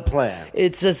 Solid plan.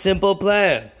 It's a simple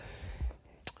plan.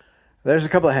 There's a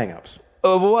couple of hang-ups.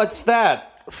 What's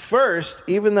that? First,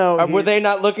 even though... Were they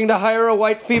not looking to hire a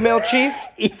white female chief?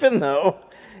 Even though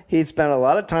he'd spent a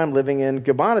lot of time living in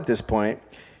Gabon at this point,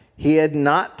 he had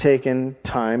not taken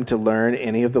time to learn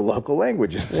any of the local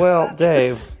languages. Well,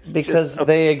 Dave, because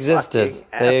they existed.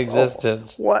 They existed.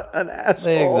 What an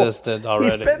asshole. They existed already.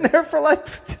 He's been there for like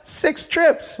 6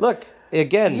 trips. Look,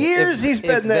 again, years he's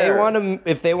been there.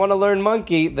 If they want to learn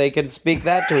monkey, they can speak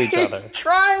that to each other. He's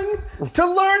trying to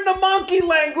learn the monkey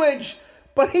language,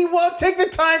 but he won't take the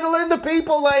time to learn the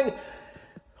people language.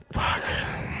 Fuck.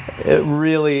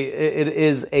 It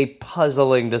is a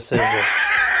puzzling decision.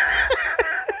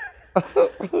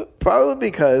 Probably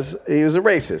because he was a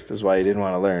racist is why he didn't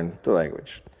want to learn the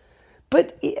language.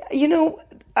 But,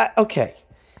 okay.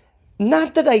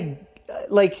 Not that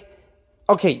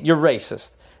okay, you're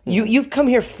racist. You've come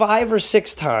here 5 or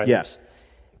 6 times. Yes.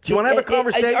 Do you want to have a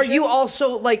conversation? Are you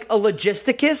also like a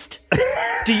logisticist?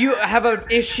 Do you have an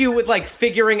issue with like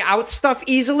figuring out stuff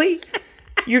easily?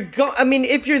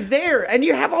 If you're there and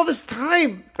you have all this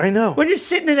time. I know. When you're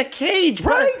sitting in a cage.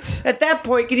 Right. At that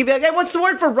point, can you be like, hey, what's the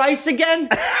word for rice again?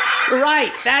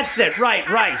 Right. That's it. Right.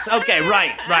 Rice. Okay.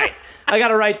 Right. I got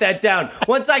to write that down.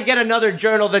 Once I get another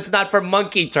journal that's not for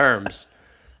monkey terms,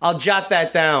 I'll jot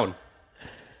that down.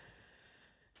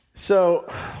 So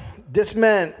this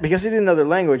meant, because he didn't know their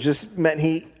language, this meant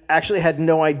he actually had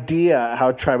no idea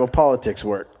how tribal politics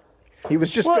worked. He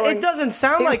was just going... Well, it doesn't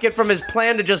sound like it from his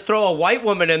plan to just throw a white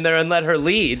woman in there and let her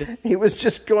lead. He was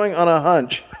just going on a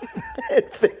hunch and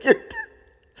figured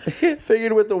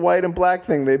Figured with the white and black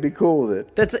thing, they'd be cool with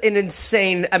it. That's an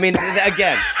insane. I mean,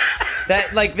 again,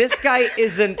 that like this guy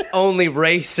isn't only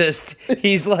racist.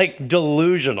 He's like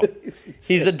delusional.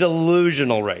 He's a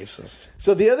delusional racist.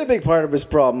 So the other big part of his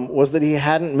problem was that he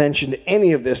hadn't mentioned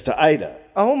any of this to Ida.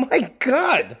 Oh my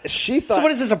God. She thought. So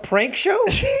what is this, a prank show?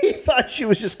 She thought she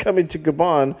was just coming to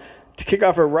Gabon to kick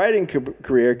off her writing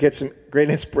career, get some great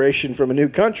inspiration from a new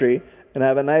country, and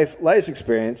have a nice life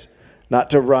experience, not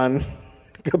to run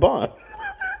Gabon.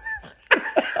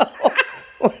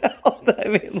 Well, I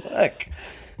mean, look,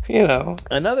 you know,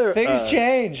 things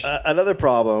change. Another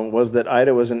problem was that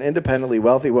Ida was an independently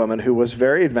wealthy woman who was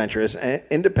very adventurous and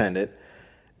independent,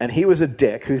 and he was a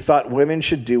dick who thought women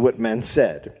should do what men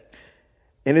said.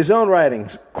 In his own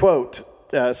writings,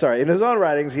 in his own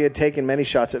writings, he had taken many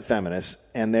shots at feminists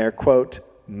and their, quote,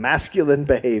 masculine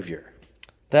behavior.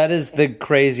 That is the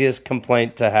craziest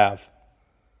complaint to have.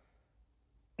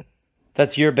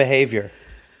 That's your behavior.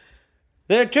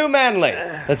 They're too manly.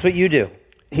 That's what you do.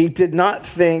 He did not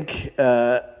think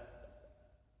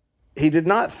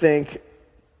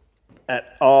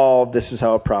at all this is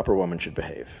how a proper woman should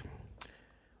behave.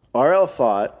 R.L.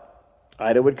 thought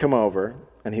Ida would come over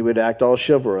and he would act all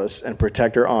chivalrous and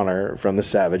protect her honor from the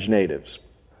savage natives.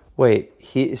 Wait,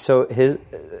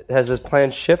 has his plan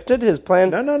shifted? His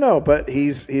plan? No. But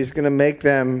he's going to make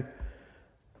them.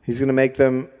 He's going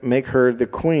to make her the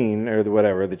queen or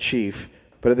the chief.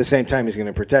 But at the same time, he's going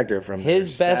to protect her from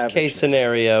his best case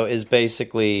scenario is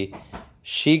basically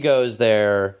she goes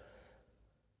there.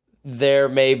 They're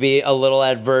maybe a little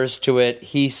adverse to it.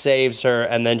 He saves her,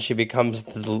 and then she becomes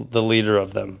the leader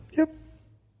of them. Yep.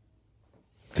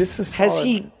 This is has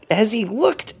he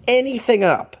looked anything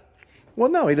up? Well,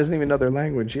 no, he doesn't even know their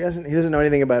language. He doesn't know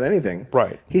anything about anything.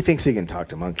 Right. He thinks he can talk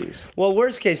to monkeys. Well,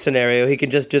 worst case scenario, he can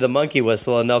just do the monkey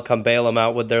whistle, and they'll come bail him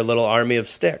out with their little army of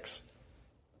sticks.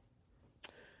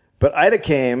 But Ida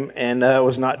came and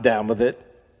was not down with it.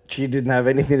 She didn't have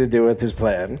anything to do with his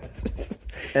plan.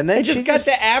 And then she got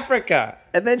to Africa.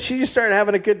 And then she just started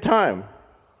having a good time.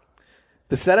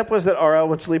 The setup was that R.L.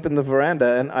 would sleep in the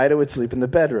veranda and Ida would sleep in the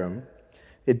bedroom.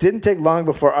 It didn't take long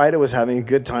before Ida was having a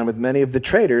good time with many of the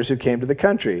traders who came to the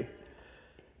country.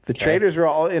 The traders were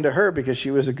all into her because she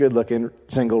was a good-looking,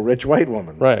 single, rich white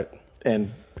woman. Right.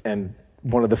 And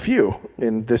one of the few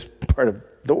in this part of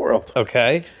the world.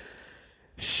 Okay.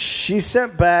 She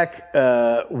sent back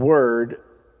word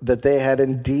that they had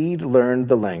indeed learned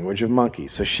the language of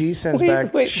monkeys. So she sends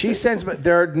back.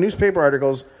 There are newspaper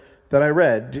articles that I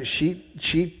read.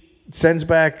 She sends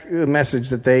back a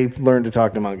message that they've learned to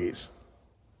talk to monkeys.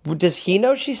 Does he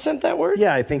know she sent that word?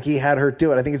 Yeah, I think he had her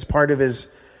do it. I think it's part of his.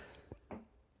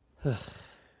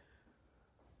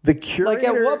 The curator. Like,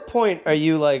 at what point are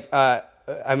you like? I'm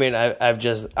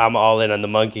all in on the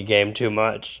monkey game too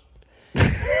much.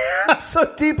 I'm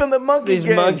so deep in the monkey game.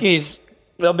 These monkeys,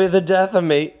 they'll be the death of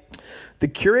me. The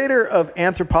curator of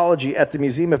anthropology at the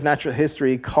Museum of Natural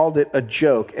History called it a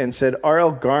joke and said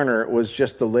R.L. Garner was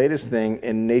just the latest thing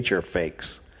in nature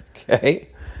fakes. Okay.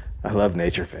 I love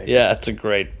nature fakes. Yeah, it's a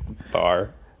great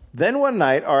bar. Then one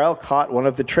night, R.L. caught one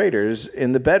of the traders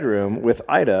in the bedroom with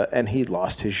Ida, and he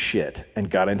lost his shit and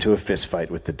got into a fist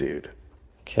fight with the dude.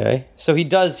 Okay. So he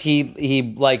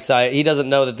likes Ida. He doesn't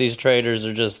know that these traders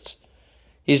are just...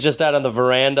 He's just out on the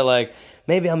veranda like,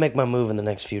 maybe I'll make my move in the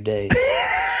next few days.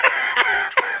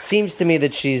 Seems to me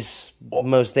that she's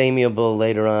most amiable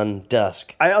later on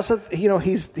dusk. I also,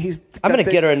 he's... I'm going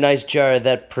to get her a nice jar of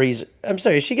that I'm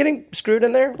sorry, is she getting screwed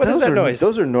in there? What is that noise?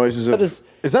 Those are noises of... Is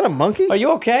that a monkey? Are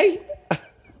you okay?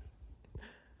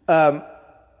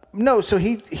 No, so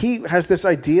he has this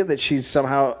idea that she's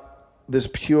somehow this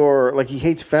pure... Like, he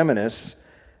hates feminists,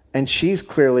 and she's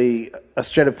clearly a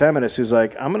straight-up feminist who's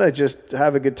like, I'm going to just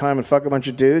have a good time and fuck a bunch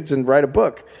of dudes and write a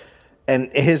book. And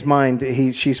in his mind,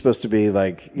 she's supposed to be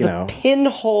like, the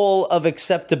pinhole of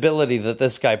acceptability that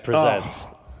this guy presents.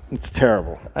 Oh, it's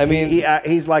terrible. I mean,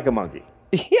 he's like a monkey.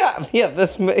 Yeah. He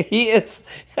is.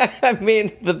 I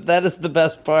mean, that is the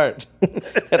best part.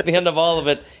 At the end of all of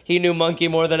it, he knew monkey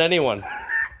more than anyone.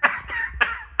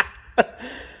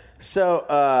 So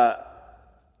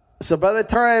by the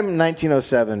time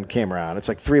 1907 came around, it's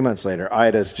like 3 months later,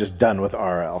 Ida's just done with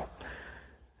R.L.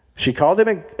 She called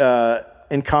him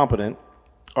incompetent.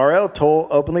 R.L.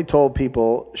 openly told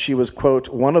people she was, quote,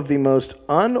 one of the most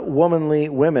unwomanly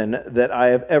women that I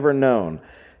have ever known.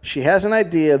 She has an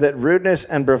idea that rudeness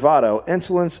and bravado,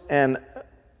 insolence and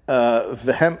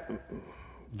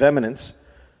vehemence,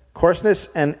 coarseness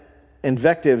and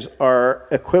invectives are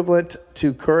equivalent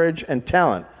to courage and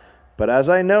talent. But as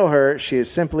I know her, she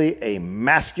is simply a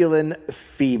masculine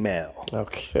female.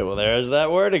 Okay, well, there's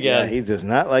that word again. Yeah, he does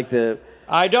not like the...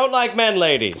 I don't like men,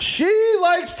 ladies. She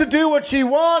likes to do what she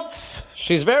wants.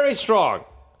 She's very strong.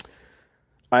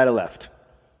 Ida left.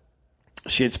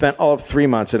 She had spent all of 3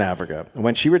 months in Africa.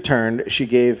 When she returned, she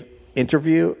gave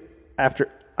interview after...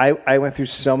 I went through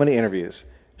so many interviews.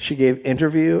 She gave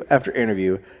interview after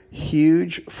interview,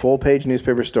 huge full-page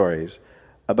newspaper stories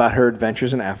about her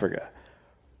adventures in Africa.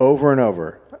 Over and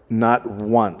over, not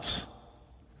once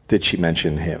did she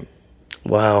mention him.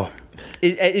 Wow.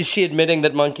 Is she admitting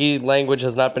that monkey language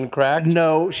has not been cracked?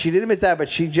 No, she didn't admit that, but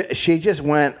she just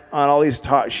went on all these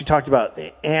talks. She talked about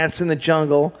the ants in the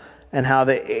jungle and how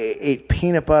they ate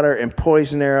peanut butter and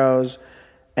poison arrows,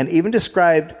 and even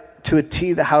described to a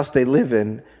T the house they live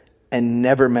in and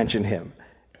never mentioned him.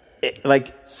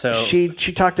 She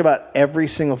talked about every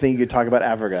single thing you could talk about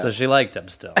Africa. So she liked him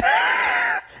still.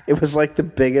 It was like the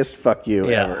biggest fuck you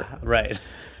ever. Right.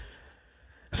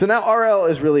 So now RL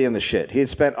is really in the shit. He had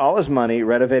spent all his money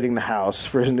renovating the house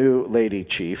for his new lady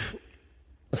chief,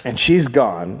 and she's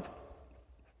gone.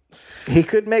 He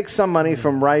could make some money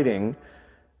from writing,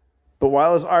 but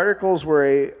while his articles were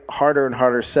a harder and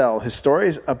harder sell, his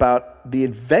stories about the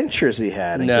adventures he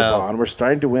had in Gabon were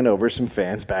starting to win over some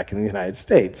fans back in the United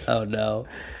States. Oh, no.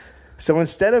 So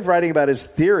instead of writing about his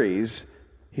theories,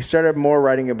 he started more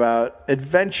writing about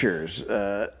adventures,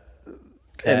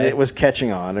 and it was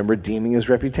catching on and redeeming his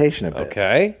reputation a bit.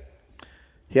 Okay.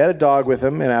 He had a dog with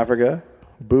him in Africa.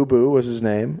 Boo Boo was his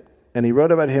name. And he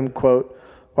wrote about him, quote,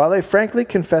 "While I frankly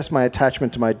confess my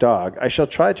attachment to my dog, I shall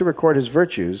try to record his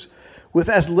virtues with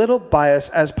as little bias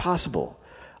as possible.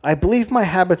 I believe my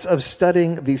habits of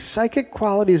studying the psychic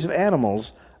qualities of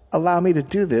animals allow me to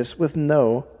do this with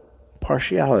no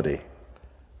partiality."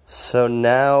 So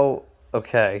now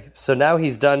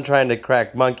he's done trying to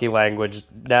crack monkey language.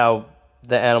 Now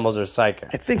the animals are psychic.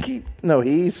 I think he's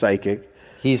psychic.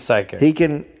 He's psychic.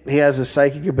 He has a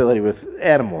psychic ability with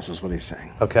animals, is what he's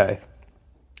saying. Okay.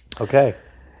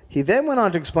 He then went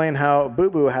on to explain how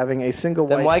Boo Boo having a single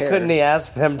white hair... Then why couldn't he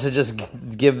ask them to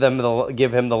just give him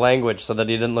the language so that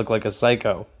he didn't look like a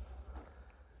psycho?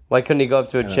 Why couldn't he go up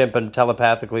to a chimp and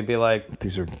telepathically be like...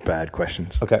 These are bad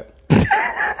questions. Okay.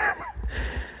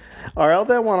 RL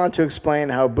then went on to explain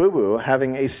how Boo Boo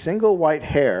having a single white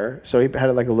hair, so he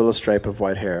had like a little stripe of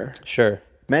white hair... Sure.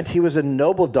 ...meant he was a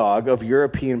noble dog of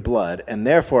European blood and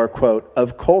therefore, quote,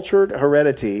 of cultured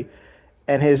heredity...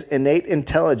 and his innate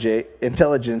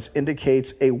intelligence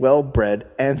indicates a well-bred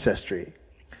ancestry.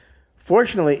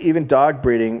 Fortunately, even dog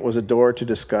breeding was a door to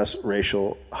discuss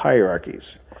racial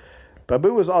hierarchies.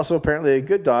 Babu was also apparently a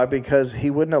good dog because he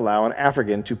wouldn't allow an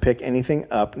African to pick anything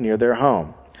up near their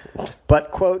home.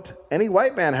 But, quote, any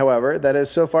white man, however, that has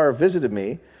so far visited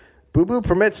me, Boo Boo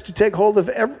permits to take hold of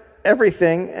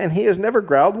everything, and he has never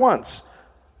growled once.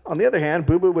 On the other hand,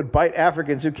 Boo Boo would bite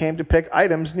Africans who came to pick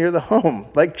items near the home,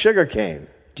 like sugarcane.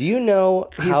 Do you know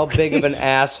how big of an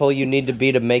asshole you need to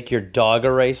be to make your dog a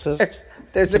racist?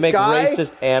 There's a make guy,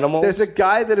 racist animals? There's a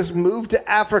guy that has moved to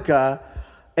Africa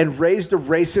and raised a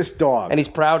racist dog. And he's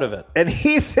proud of it. And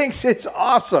he thinks it's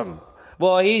awesome.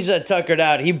 Well, he's tuckered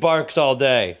out. He barks all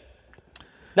day.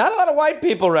 Not a lot of white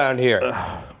people around here.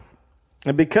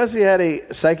 And because he had a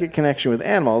psychic connection with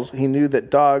animals, he knew that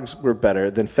dogs were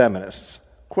better than feminists.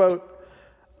 Quote,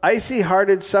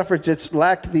 icy-hearted suffragettes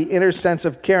lacked the inner sense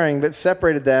of caring that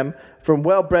separated them from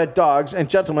well-bred dogs and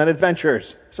gentlemen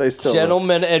adventurers. So he's still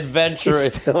gentlemen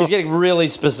adventurers. He's getting really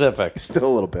specific. He's still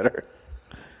a little bitter.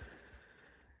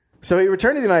 So he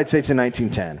returned to the United States in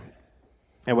 1910.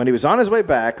 And when he was on his way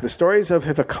back, the stories of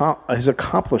his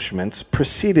accomplishments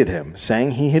preceded him,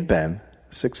 saying he had been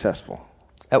successful.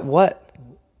 At what?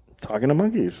 Talking to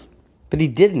monkeys. But he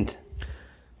didn't.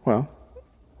 Well...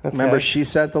 Okay. Remember, she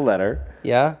sent the letter.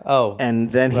 Yeah. Oh.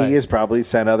 And then he has probably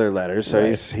sent other letters. So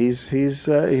he's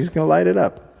going to light it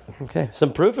up. Okay.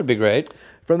 Some proof would be great.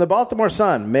 From the Baltimore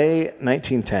Sun, May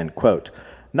 1910, quote,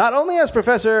 not only has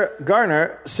Professor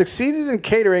Garner succeeded in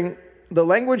catering the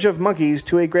language of monkeys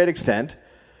to a great extent,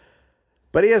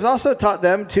 but he has also taught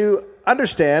them to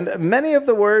understand many of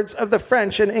the words of the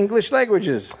French and English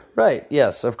languages. Right.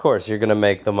 Yes, of course. You're going to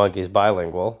make the monkeys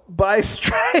bilingual. By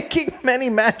striking many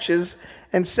matches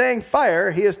and saying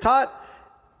fire, he has taught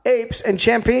apes and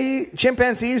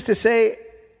chimpanzees to say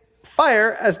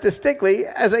fire as distinctly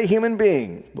as a human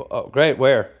being. Oh, great.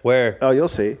 Where? Oh, you'll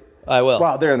see. I will.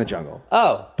 Well, they're in the jungle.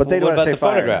 Oh. But they don't what about say the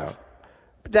fire phonograph?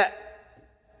 Now.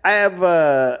 I have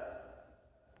a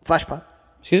flashpot.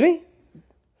 Excuse me?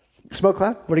 Smoke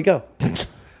cloud? Where'd he go? Oh,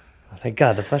 thank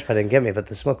God. The flashpot didn't get me, but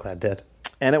the smoke cloud did.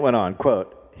 And it went on,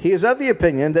 quote, he is of the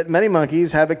opinion that many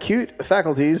monkeys have acute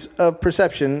faculties of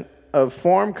perception of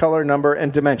form, color, number,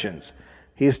 and dimensions.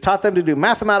 He has taught them to do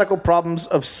mathematical problems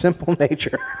of simple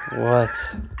nature. What?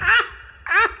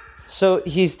 So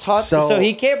he's taught. So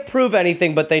he can't prove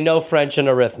anything, but they know French and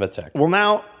arithmetic. Well,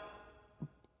 now,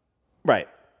 right.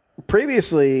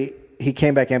 Previously, he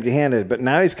came back empty-handed, but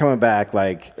now he's coming back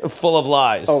like full of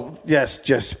lies. Oh, yes,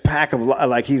 just pack of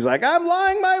like he's like, I'm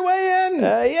lying my way in.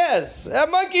 Yes,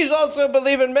 monkeys also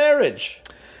believe in marriage.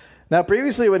 Now,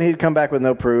 previously, when he'd come back with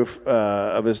no proof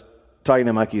of his talking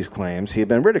to monkeys claims, he had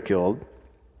been ridiculed.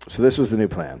 So this was the new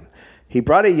plan. He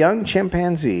brought a young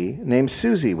chimpanzee named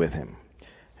Susie with him.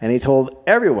 And he told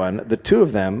everyone the two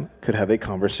of them could have a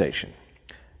conversation.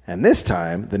 And this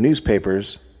time, the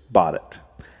newspapers bought it.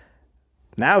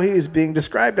 Now he is being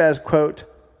described as, quote,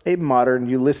 a modern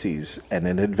Ulysses and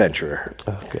an adventurer.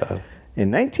 Oh, God.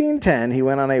 In 1910, he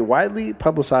went on a widely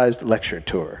publicized lecture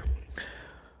tour.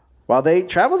 While they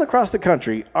traveled across the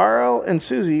country, Arl and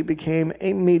Susie became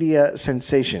a media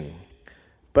sensation.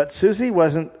 But Susie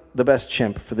wasn't the best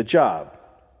chimp for the job.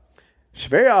 She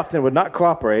very often would not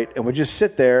cooperate and would just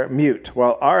sit there mute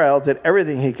while RL did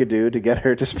everything he could do to get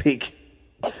her to speak.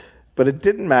 But it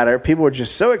didn't matter. People were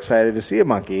just so excited to see a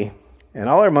monkey and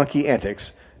all her monkey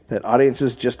antics that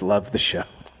audiences just loved the show.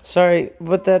 Sorry,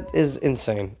 but that is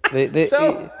insane.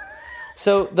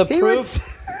 So the proof...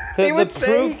 He would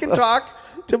say he can talk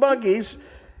to monkeys,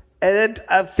 and then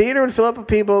a theater would fill up with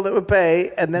people that would pay,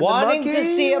 and then Wanting to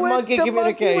see a monkey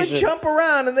communication. Monkey would jump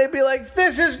around, and they'd be like,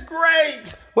 this is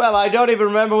great! Well, I don't even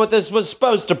remember what this was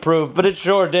supposed to prove, but it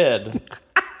sure did.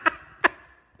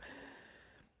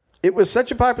 It was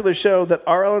such a popular show that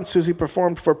R.L. and Susie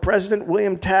performed for President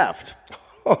William Taft.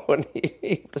 Oh, and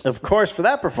of course, for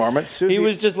that performance, Susie... He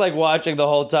was just like watching the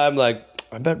whole time like,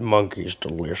 I bet monkey's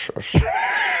delicious.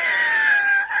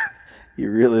 You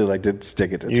really like to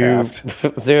stick it to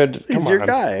Taft. Dude, He's your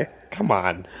guy. Come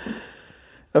on.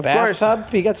 Of Bathtub?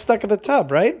 course. He got stuck in the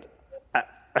tub, right?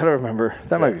 I don't remember.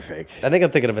 That might be fake. I think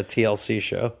I'm thinking of a TLC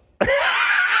show.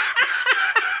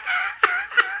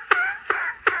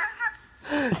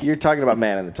 You're talking about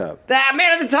Man in the Tub. That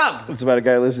Man in the Tub. It's about a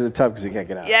guy who lives in the tub because he can't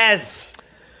get out. Yes.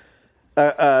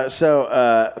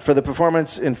 So for the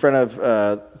performance in front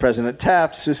of President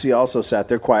Taft, Susie also sat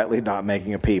there quietly, not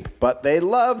making a peep. But they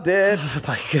loved it. Oh,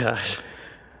 my gosh.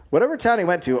 Whatever town he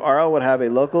went to, R.L. would have a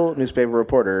local newspaper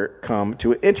reporter come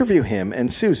to interview him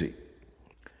and Susie.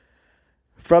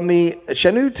 From the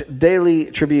Chanute Daily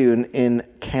Tribune in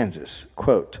Kansas,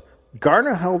 quote,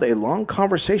 Garner held a long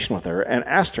conversation with her and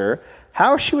asked her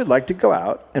how she would like to go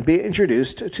out and be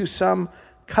introduced to some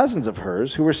cousins of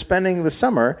hers who were spending the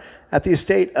summer at the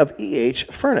estate of E.H.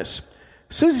 Furness.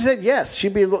 Susie said yes,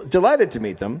 she'd be delighted to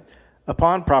meet them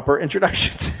upon proper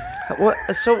introductions.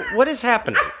 So what is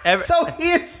happening? So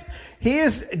he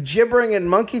is gibbering in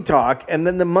monkey talk, and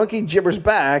then the monkey gibbers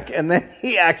back, and then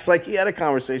he acts like he had a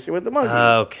conversation with the monkey.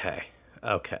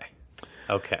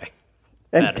 Okay.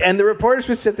 And the reporters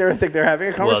would sit there and think they're having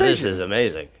a conversation. Well, this is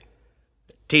amazing.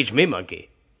 Teach me, monkey.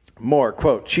 More,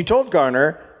 quote, she told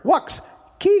Garner, Wux,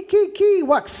 kee, kee, kee,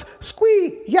 Wux,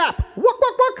 squee, yap, wuck,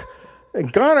 wuck, wuck.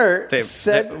 And Garner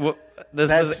said... This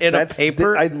is in a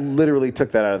paper? I literally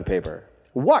took that out of the paper.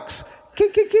 Wux, kee,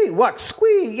 kee, kee, Wux,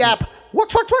 squee, yap,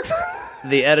 wux, wux, wux.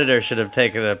 The editor should have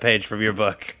taken a page from your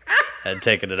book and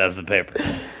taken it out of the paper.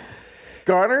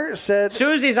 Garner said...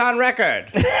 Susie's on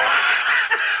record.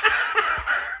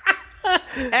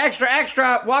 Extra,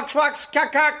 extra, wux, wux, cow,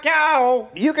 cow, cow.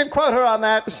 You can quote her on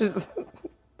that.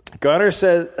 Garner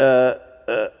said,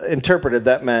 interpreted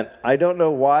that meant, I don't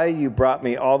know why you brought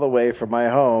me all the way from my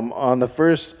home on the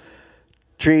first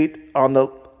street on the...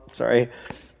 Sorry, I'm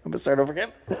going to start over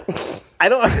again. I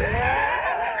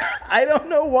don't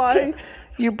know why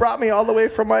you brought me all the way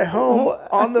from my home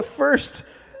on the first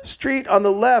street on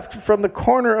the left from the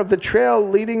corner of the trail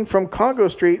leading from Congo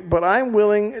Street, but I'm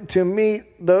willing to meet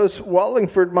those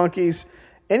Wallingford monkeys.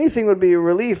 Anything would be a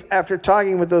relief after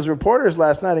talking with those reporters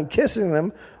last night and kissing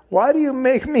them. Why do you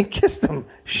make me kiss them?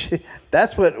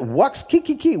 That's what wux,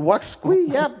 kiki, kiki, wux, squee,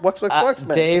 yap, wux, wux, wux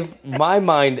meant. Dave, my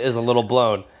mind is a little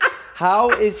blown.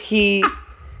 How is he...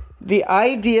 The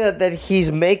idea that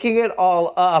he's making it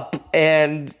all up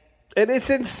and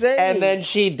it's insane. And then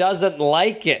she doesn't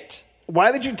like it.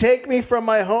 Why did you take me from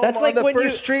my home on the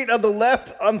first street on the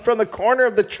left from the corner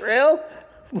of the trail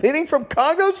leading from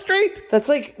Congo Street? That's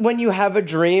like when you have a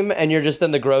dream and you're just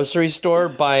in the grocery store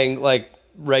buying like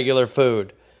regular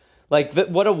food. Like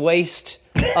what a waste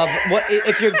of what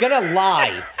if you're going to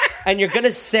lie and you're going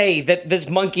to say that this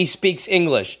monkey speaks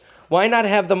English. Why not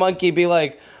have the monkey be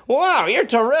like, wow, you're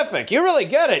terrific. You really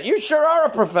get it. You sure are a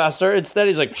professor. Instead,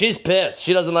 he's like, she's pissed.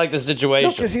 She doesn't like the situation.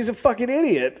 No, because he's a fucking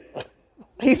idiot.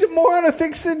 He's a moron who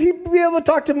thinks that he'd be able to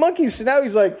talk to monkeys. So now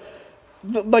he's like,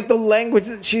 the language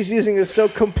that she's using is so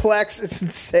complex. It's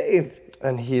insane.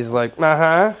 And he's like,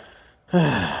 I'm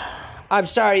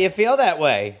sorry you feel that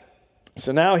way.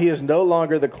 So now he is no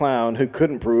longer the clown who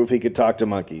couldn't prove he could talk to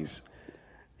monkeys.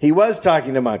 He was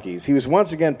talking to monkeys. He was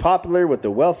once again popular with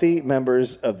the wealthy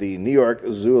members of the New York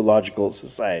Zoological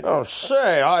Society. Oh,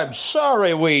 say, I'm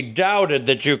sorry we doubted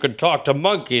that you could talk to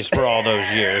monkeys for all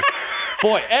those years.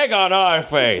 Boy, egg on our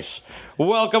face.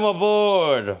 Welcome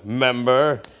aboard,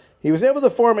 member. He was able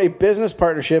to form a business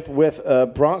partnership with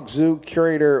Bronx Zoo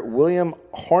curator William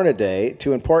Hornaday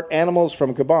to import animals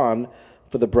from Gabon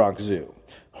for the Bronx Zoo.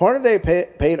 Hornaday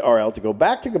paid RL to go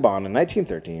back to Gabon in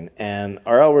 1913, and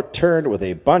RL returned with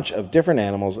a bunch of different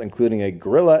animals, including a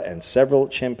gorilla and several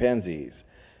chimpanzees.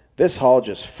 This haul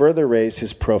just further raised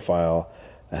his profile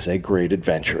as a great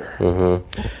adventurer.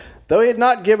 Mm-hmm. Though he had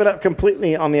not given up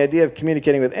completely on the idea of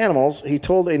communicating with animals, he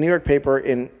told a New York paper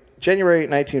in January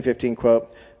 1915,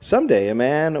 quote, "Someday a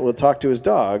man will talk to his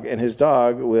dog, and his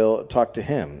dog will talk to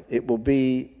him. It will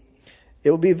be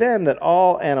then that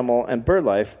all animal and bird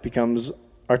life becomes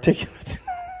articulate."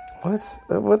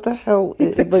 What the hell? He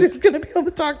thinks he's going to be able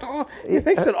to talk to all. He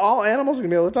thinks that all animals are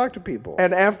going to be able to talk to people.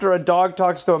 And after a dog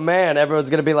talks to a man, everyone's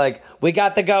going to be like, "We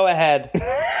got the go-ahead.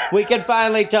 We can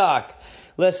finally talk."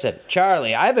 Listen,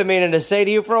 Charlie, I've been meaning to say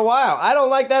to you for a while, I don't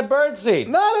like that bird seed.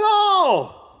 Not at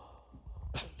all.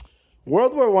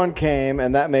 World War I came,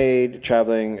 and that made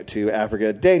traveling to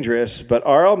Africa dangerous, but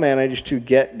RL managed to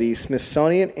get the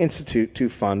Smithsonian Institute to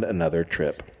fund another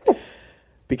trip.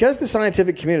 Because the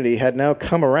scientific community had now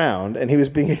come around, and he was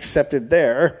being accepted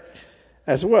there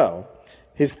as well,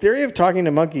 his theory of talking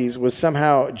to monkeys was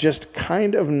somehow just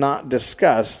kind of not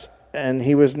discussed, and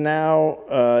he was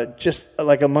now just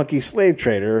like a monkey slave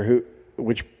trader,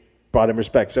 which brought him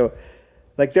respect. So,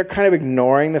 like, they're kind of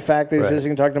ignoring the fact that he says he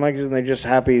can talk to monkeys, and they're just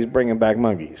happy he's bringing back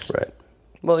monkeys. Right.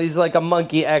 Well, he's like a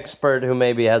monkey expert who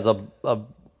maybe has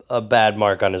a bad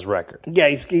mark on his record. Yeah,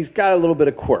 he's got a little bit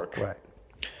of quirk. Right.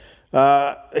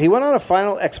 He went on a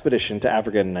final expedition to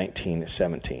Africa in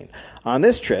 1917. On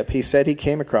this trip, he said he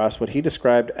came across what he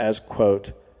described as,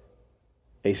 quote,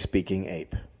 a speaking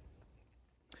ape.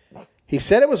 He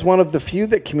said it was one of the few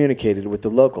that communicated with the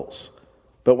locals,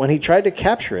 but when he tried to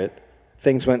capture it,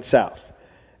 things went south.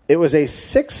 It was a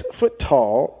 6 foot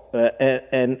tall,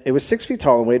 and it was 6 feet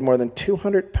tall and weighed more than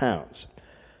 200 pounds.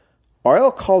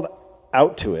 RL called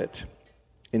out to it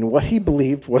in what he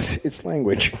believed was its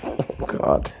language. Oh,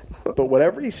 God. But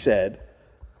whatever he said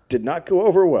did not go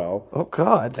over well. Oh,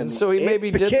 God. And so he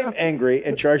maybe became angry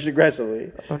and charged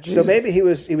aggressively. Oh, so maybe he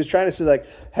was trying to say, like,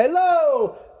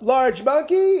 "Hello, large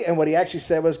monkey," and what he actually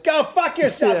said was, "Go fuck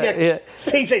yourself, you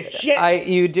piece of shit."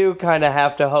 You do kind of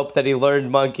have to hope that he learned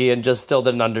monkey and just still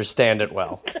didn't understand it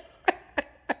well.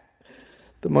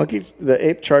 The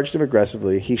ape charged him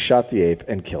aggressively. He shot the ape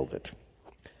and killed it.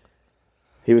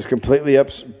 He was completely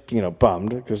bummed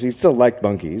because he still liked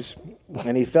monkeys,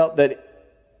 and he felt that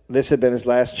this had been his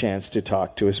last chance to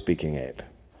talk to a speaking ape.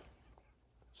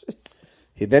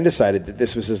 He then decided that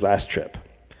this was his last trip.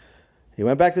 He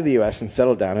went back to the U.S. and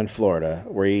settled down in Florida,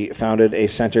 where he founded a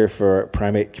center for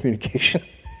primate communication.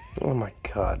 Oh, my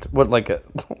God. What, like a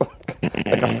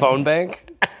phone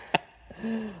bank?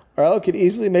 RL could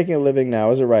easily make a living now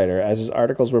as a writer, as his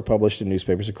articles were published in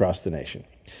newspapers across the nation.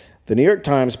 The New York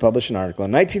Times published an article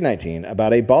in 1919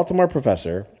 about a Baltimore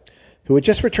professor who had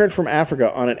just returned from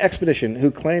Africa on an expedition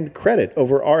who claimed credit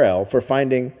over RL for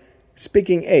finding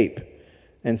speaking ape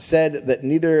and said that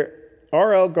neither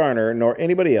R.L. Garner nor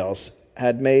anybody else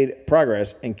had made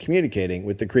progress in communicating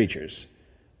with the creatures.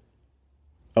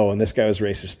 Oh, and this guy was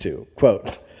racist too.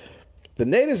 Quote, "The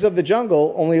natives of the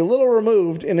jungle, only a little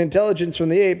removed in intelligence from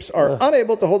the apes, are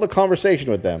unable to hold a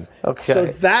conversation with them." Okay.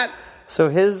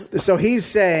 So he's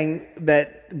saying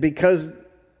that because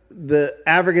the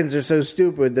Africans are so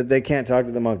stupid that they can't talk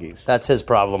to the monkeys. That's his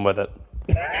problem with it.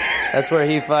 That's where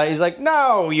he's like,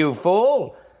 "No, you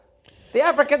fool. The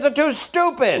Africans are too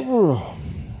stupid."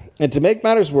 And to make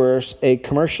matters worse, a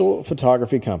commercial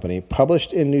photography company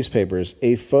published in newspapers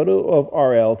a photo of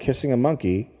RL kissing a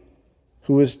monkey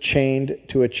who was chained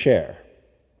to a chair.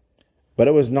 But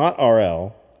it was not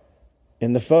RL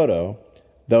in the photo,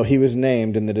 though he was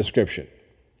named in the description.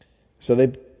 So they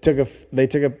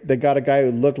got a guy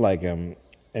who looked like him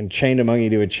and chained a monkey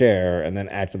to a chair and then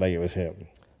acted like it was him.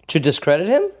 To discredit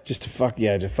him? Just to fuck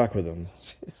with him.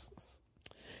 Jesus.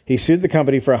 He sued the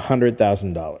company for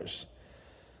 $100,000.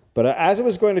 But as it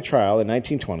was going to trial in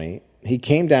 1920, he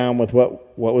came down with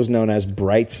what was known as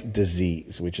Bright's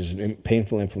disease, which is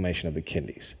painful inflammation of the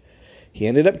kidneys. He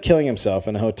ended up killing himself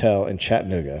in a hotel in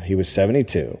Chattanooga. He was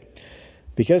 72.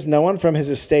 Because no one from his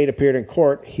estate appeared in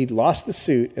court, he lost the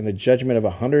suit, and the judgment of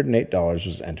 $108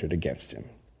 was entered against him.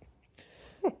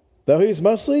 Though he's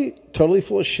mostly totally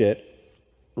full of shit,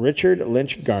 Richard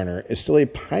Lynch Garner is still a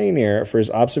pioneer for his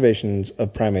observations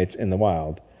of primates in the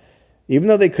wild. Even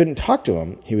though they couldn't talk to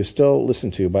him, he was still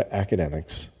listened to by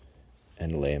academics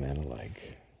and laymen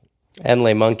alike. And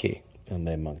lay monkey. And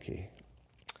lay monkey.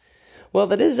 Well,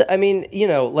 that is, I mean, you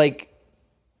know, like,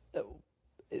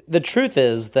 the truth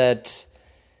is that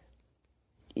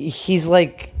he's,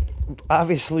 like,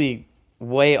 obviously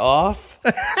way off.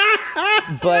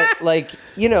 But, like,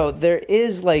 you know, there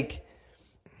is, like,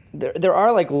 there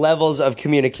are like levels of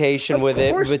communication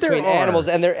between animals,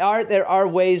 and there are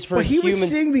ways for humans. But he was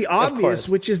seeing the obvious,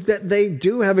 which is that they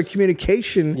do have a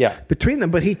communication between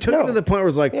them. But he took it to the point where it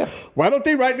was like, why don't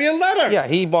they write me a letter? Yeah,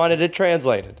 he wanted it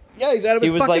translated. Yeah, he's out of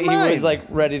his fucking mind. He was like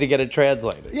ready to get it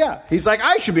translated. Yeah, he's like,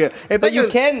 I should be. But you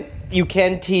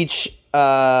can teach.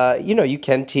 You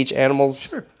can teach animals.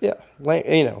 Sure. Yeah, like,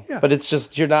 you know. Yeah. But it's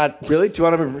just you're not really. Do you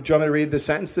want me to read the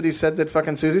sentence that he said that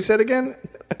fucking Susie said again?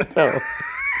 No.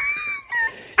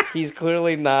 He's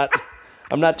clearly not.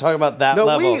 I'm not talking about that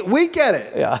level. No, we get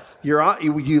it. Yeah,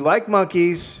 you like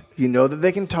monkeys. You know that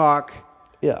they can talk.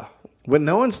 Yeah, but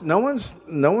no one's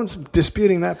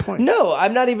disputing that point. No,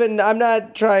 I'm not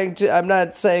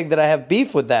saying that I have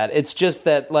beef with that. It's just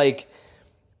that, like,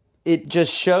 it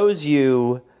just shows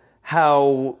you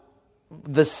how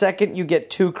the second you get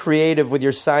too creative with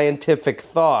your scientific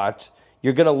thought,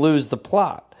 you're going to lose the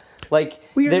plot. Like,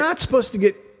 well, you're not supposed to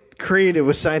get creative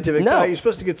with scientific thought. You're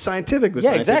supposed to get scientific with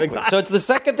scientific thought. So it's the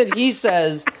second that he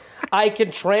says, I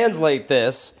can translate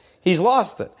this, he's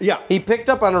lost it. Yeah. He picked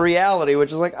up on a reality,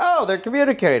 which is like, oh, they're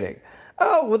communicating.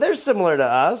 Oh, well, they're similar to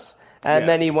us. And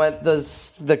then he went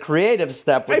the creative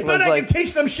step, which was I can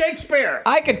teach them Shakespeare.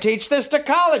 I can teach this to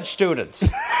college students.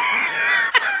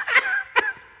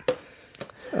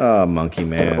 Oh, monkey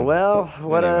man. Well,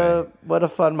 what a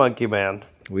fun monkey man.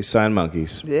 We sign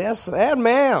monkeys. Yes, and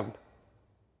man.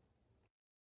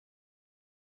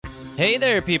 Hey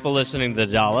there, people listening to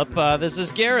The Dollop. This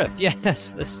is Gareth.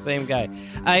 Yes, this same guy.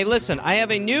 Listen, I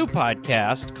have a new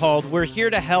podcast called We're Here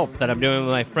to Help that I'm doing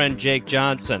with my friend Jake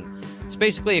Johnson. It's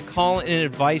basically a call and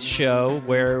advice show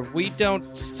where we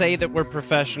don't say that we're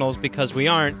professionals because we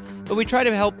aren't, but we try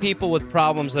to help people with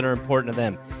problems that are important to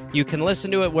them. You can listen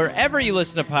to it wherever you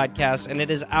listen to podcasts, and it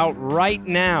is out right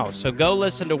now. So go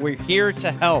listen to We're Here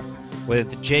to Help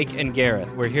with Jake and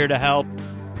Gareth. We're Here to Help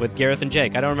with Gareth and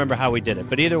Jake. I don't remember how we did it,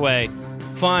 but either way,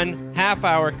 fun, half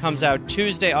hour, comes out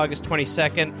Tuesday, August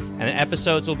 22nd, and the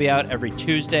episodes will be out every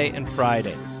Tuesday and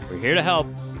Friday. We're here to help.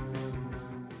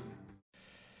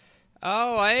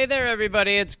 Oh, hey there,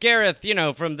 everybody. It's Gareth,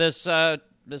 from this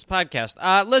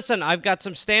podcast. Listen, I've got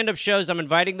some stand-up shows I'm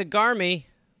inviting the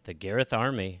Gareth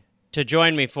Army, to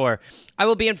join me for. I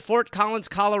will be in Fort Collins,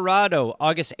 Colorado,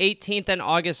 August 18th and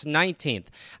August 19th.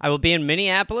 I will be in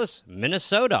Minneapolis,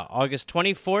 Minnesota, August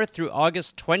 24th through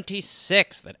August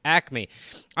 26th at Acme.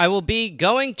 I will be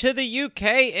going to the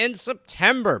UK in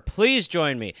September. Please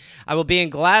join me. I will be in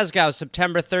Glasgow,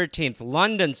 September 13th,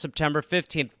 London, September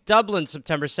 15th, Dublin,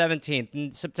 September 17th,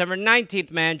 and September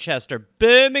 19th, Manchester,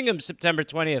 Birmingham, September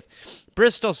 20th,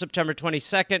 Bristol, September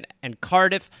 22nd, and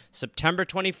Cardiff, September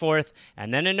 24th.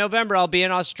 And then in November, I'll be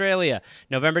in Australia.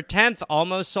 November 10th,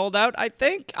 almost sold out, I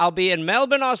think. I'll be in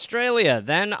Melbourne, Australia.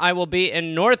 Then I will be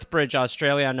in Northbridge,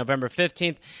 Australia on November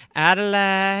 15th.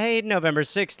 Adelaide, November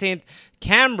 16th.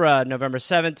 Canberra, November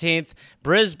 17th.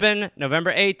 Brisbane,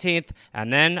 November 18th.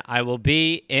 And then I will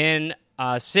be in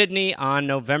Sydney on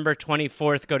November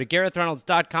 24th. Go to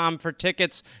GarethReynolds.com for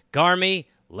tickets. Garmy,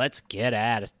 let's get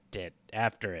at it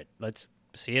after it. Let's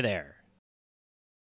see you there.